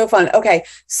gosh, that's so fun. Okay,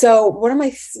 so what am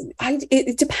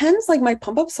it depends. Like my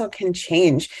pump up song can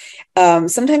change.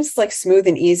 Sometimes it's like smooth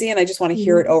and easy, and I just want to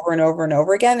hear it Mhm. over and over and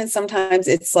over again. And sometimes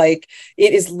it's like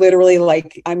it is literally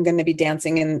like I'm going to be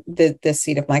dancing in the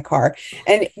seat of my car.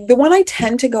 And the one I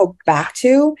tend to go back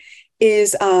to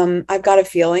is I've Got a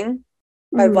Feeling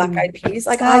by Black Eyed Mm. Peas.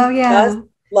 Like I Oh just yeah,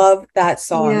 love that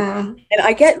song. yeah. And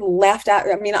I get laughed at.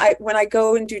 I mean, I when I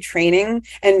go and do training,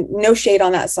 and no shade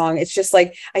on that song, it's just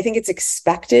like I think it's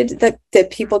expected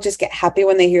that people just get happy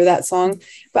when they hear that song.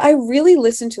 But I really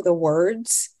listen to the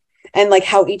words and like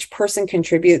how each person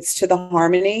contributes to the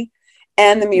harmony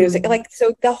and the music. Mm. Like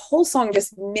so the whole song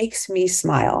just makes me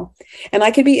smile. And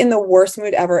I could be in the worst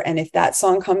mood ever. And if that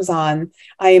song comes on,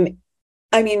 I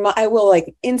will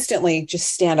like instantly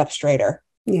just stand up straighter.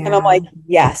 And I'm Yeah. like,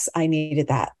 yes, I needed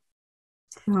that.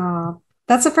 Oh,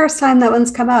 that's the first time that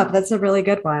one's come up. That's a really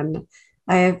good one.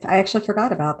 I actually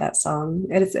forgot about that song.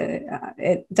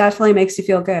 It definitely makes you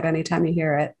feel good anytime you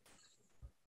hear it.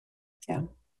 Yeah.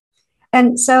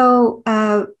 And so,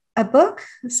 a book.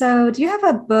 So, do you have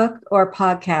a book or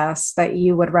podcast that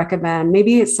you would recommend?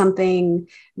 Maybe it's something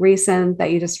recent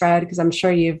that you just read, because I'm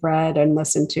sure you've read and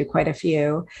listened to quite a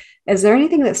few. Is there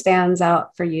anything that stands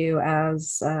out for you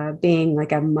as being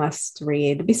like a must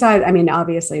read? Besides, I mean,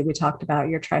 obviously, we talked about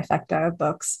your trifecta of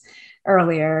books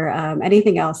earlier.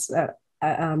 Anything else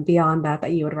beyond that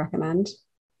that you would recommend?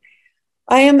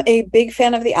 I am a big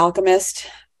fan of The Alchemist.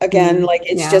 Again, Mm, like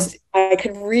it's yeah, just, I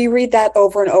could reread that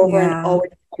over and over and yeah, always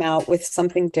come out with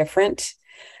something different.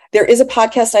 There is a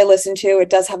podcast I listen to. It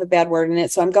does have a bad word in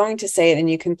it. So I'm going to say it and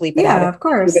you can bleep it out. yeah, of But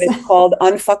course. it's called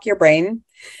Unfuck Your Brain.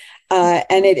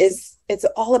 And it's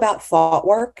all about thought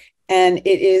work. And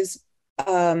it is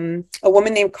a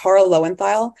woman named Cara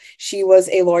Lowenthal. She was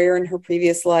a lawyer in her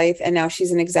previous life, and now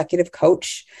she's an executive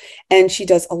coach. And she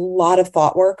does a lot of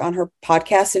thought work on her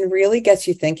podcast and really gets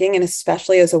you thinking. And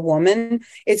especially as a woman,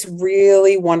 it's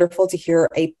really wonderful to hear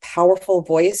a powerful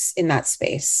voice in that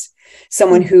space.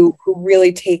 Someone Mm, who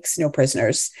really takes no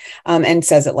prisoners and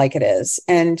says it like it is.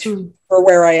 And mm. for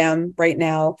where I am right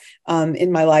now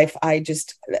in my life, I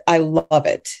love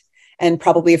it. And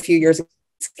probably a few years ago,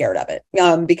 scared of it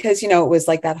because it was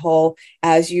like that whole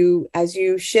as you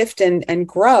shift and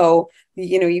grow,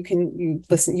 you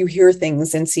listen, you hear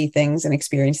things and see things and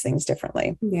experience things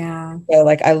differently. Yeah. So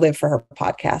like I live for her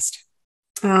podcast.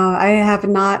 I have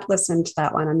not listened to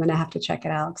that one. I'm going to have to check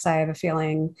it out because I have a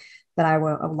feeling that I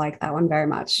will like that one very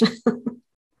much.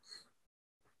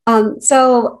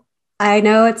 So I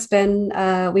know it's been,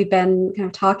 we've been kind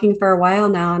of talking for a while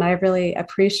now, and I really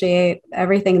appreciate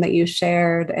everything that you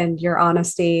shared and your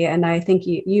honesty. And I think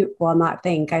well, not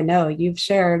think, I know you've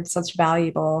shared such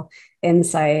valuable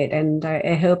insight. And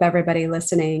I hope everybody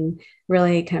listening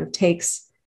really kind of takes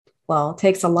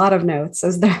a lot of notes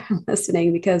as they're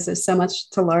listening, because there's so much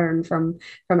to learn from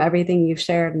everything you've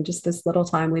shared in just this little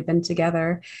time we've been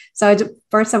together. So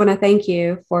first, I want to thank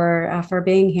you for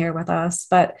being here with us.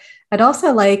 But I'd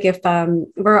also like, if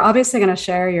we're obviously going to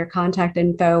share your contact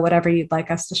info, whatever you'd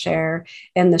like us to share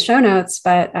in the show notes,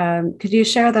 but could you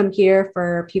share them here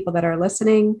for people that are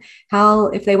listening? How,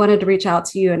 if they wanted to reach out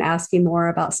to you and ask you more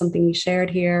about something you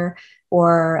shared here,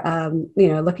 or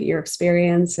look at your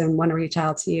experience and want to reach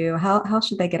out to you, how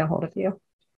should they get a hold of you?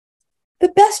 The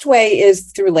best way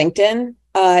is through LinkedIn.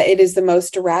 It is the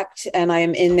most direct, and I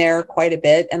am in there quite a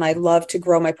bit. And I love to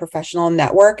grow my professional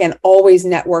network and always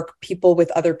network people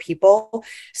with other people.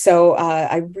 So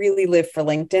I really live for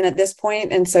LinkedIn at this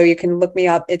point. And so you can look me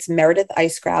up. It's Meredith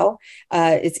Eisgrau.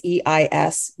 It's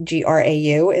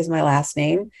Eisgrau is my last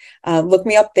name. Look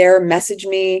me up there, message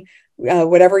me,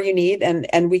 whatever you need,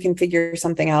 and we can figure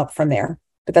something out from there.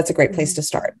 But that's a great place to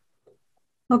start.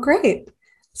 Well, great.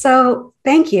 So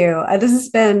thank you. This has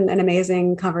been an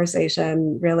amazing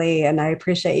conversation, really, and I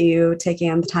appreciate you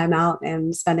taking the time out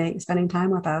and spending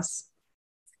time with us.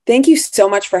 Thank you so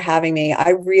much for having me. I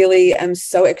really am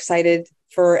so excited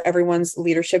for everyone's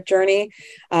leadership journey.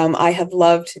 I have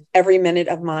loved every minute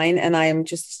of mine, and I am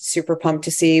just super pumped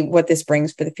to see what this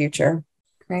brings for the future.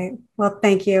 Great. Well,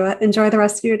 thank you. Enjoy the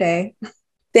rest of your day.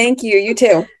 Thank you. You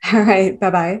too. All right.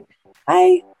 Bye-bye.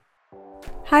 Bye.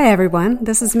 Hi, everyone.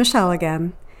 This is Michelle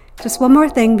again. Just one more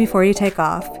thing before you take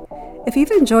off. If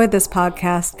you've enjoyed this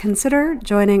podcast, consider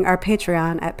joining our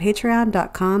Patreon at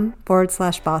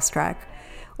patreon.com/BossTrack,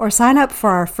 or sign up for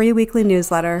our free weekly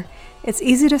newsletter. It's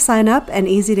easy to sign up and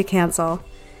easy to cancel.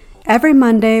 Every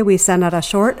Monday, we send out a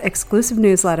short, exclusive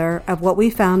newsletter of what we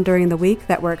found during the week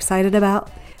that we're excited about,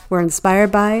 we're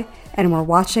inspired by, and we're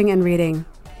watching and reading.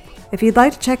 If you'd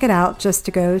like to check it out, just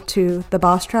to go to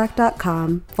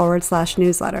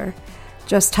thebosstrack.com/newsletter.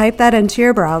 Just type that into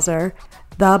your browser,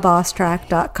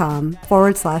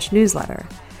 thebosstrack.com/newsletter.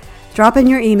 Drop in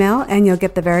your email and you'll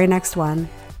get the very next one.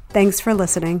 Thanks for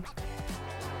listening.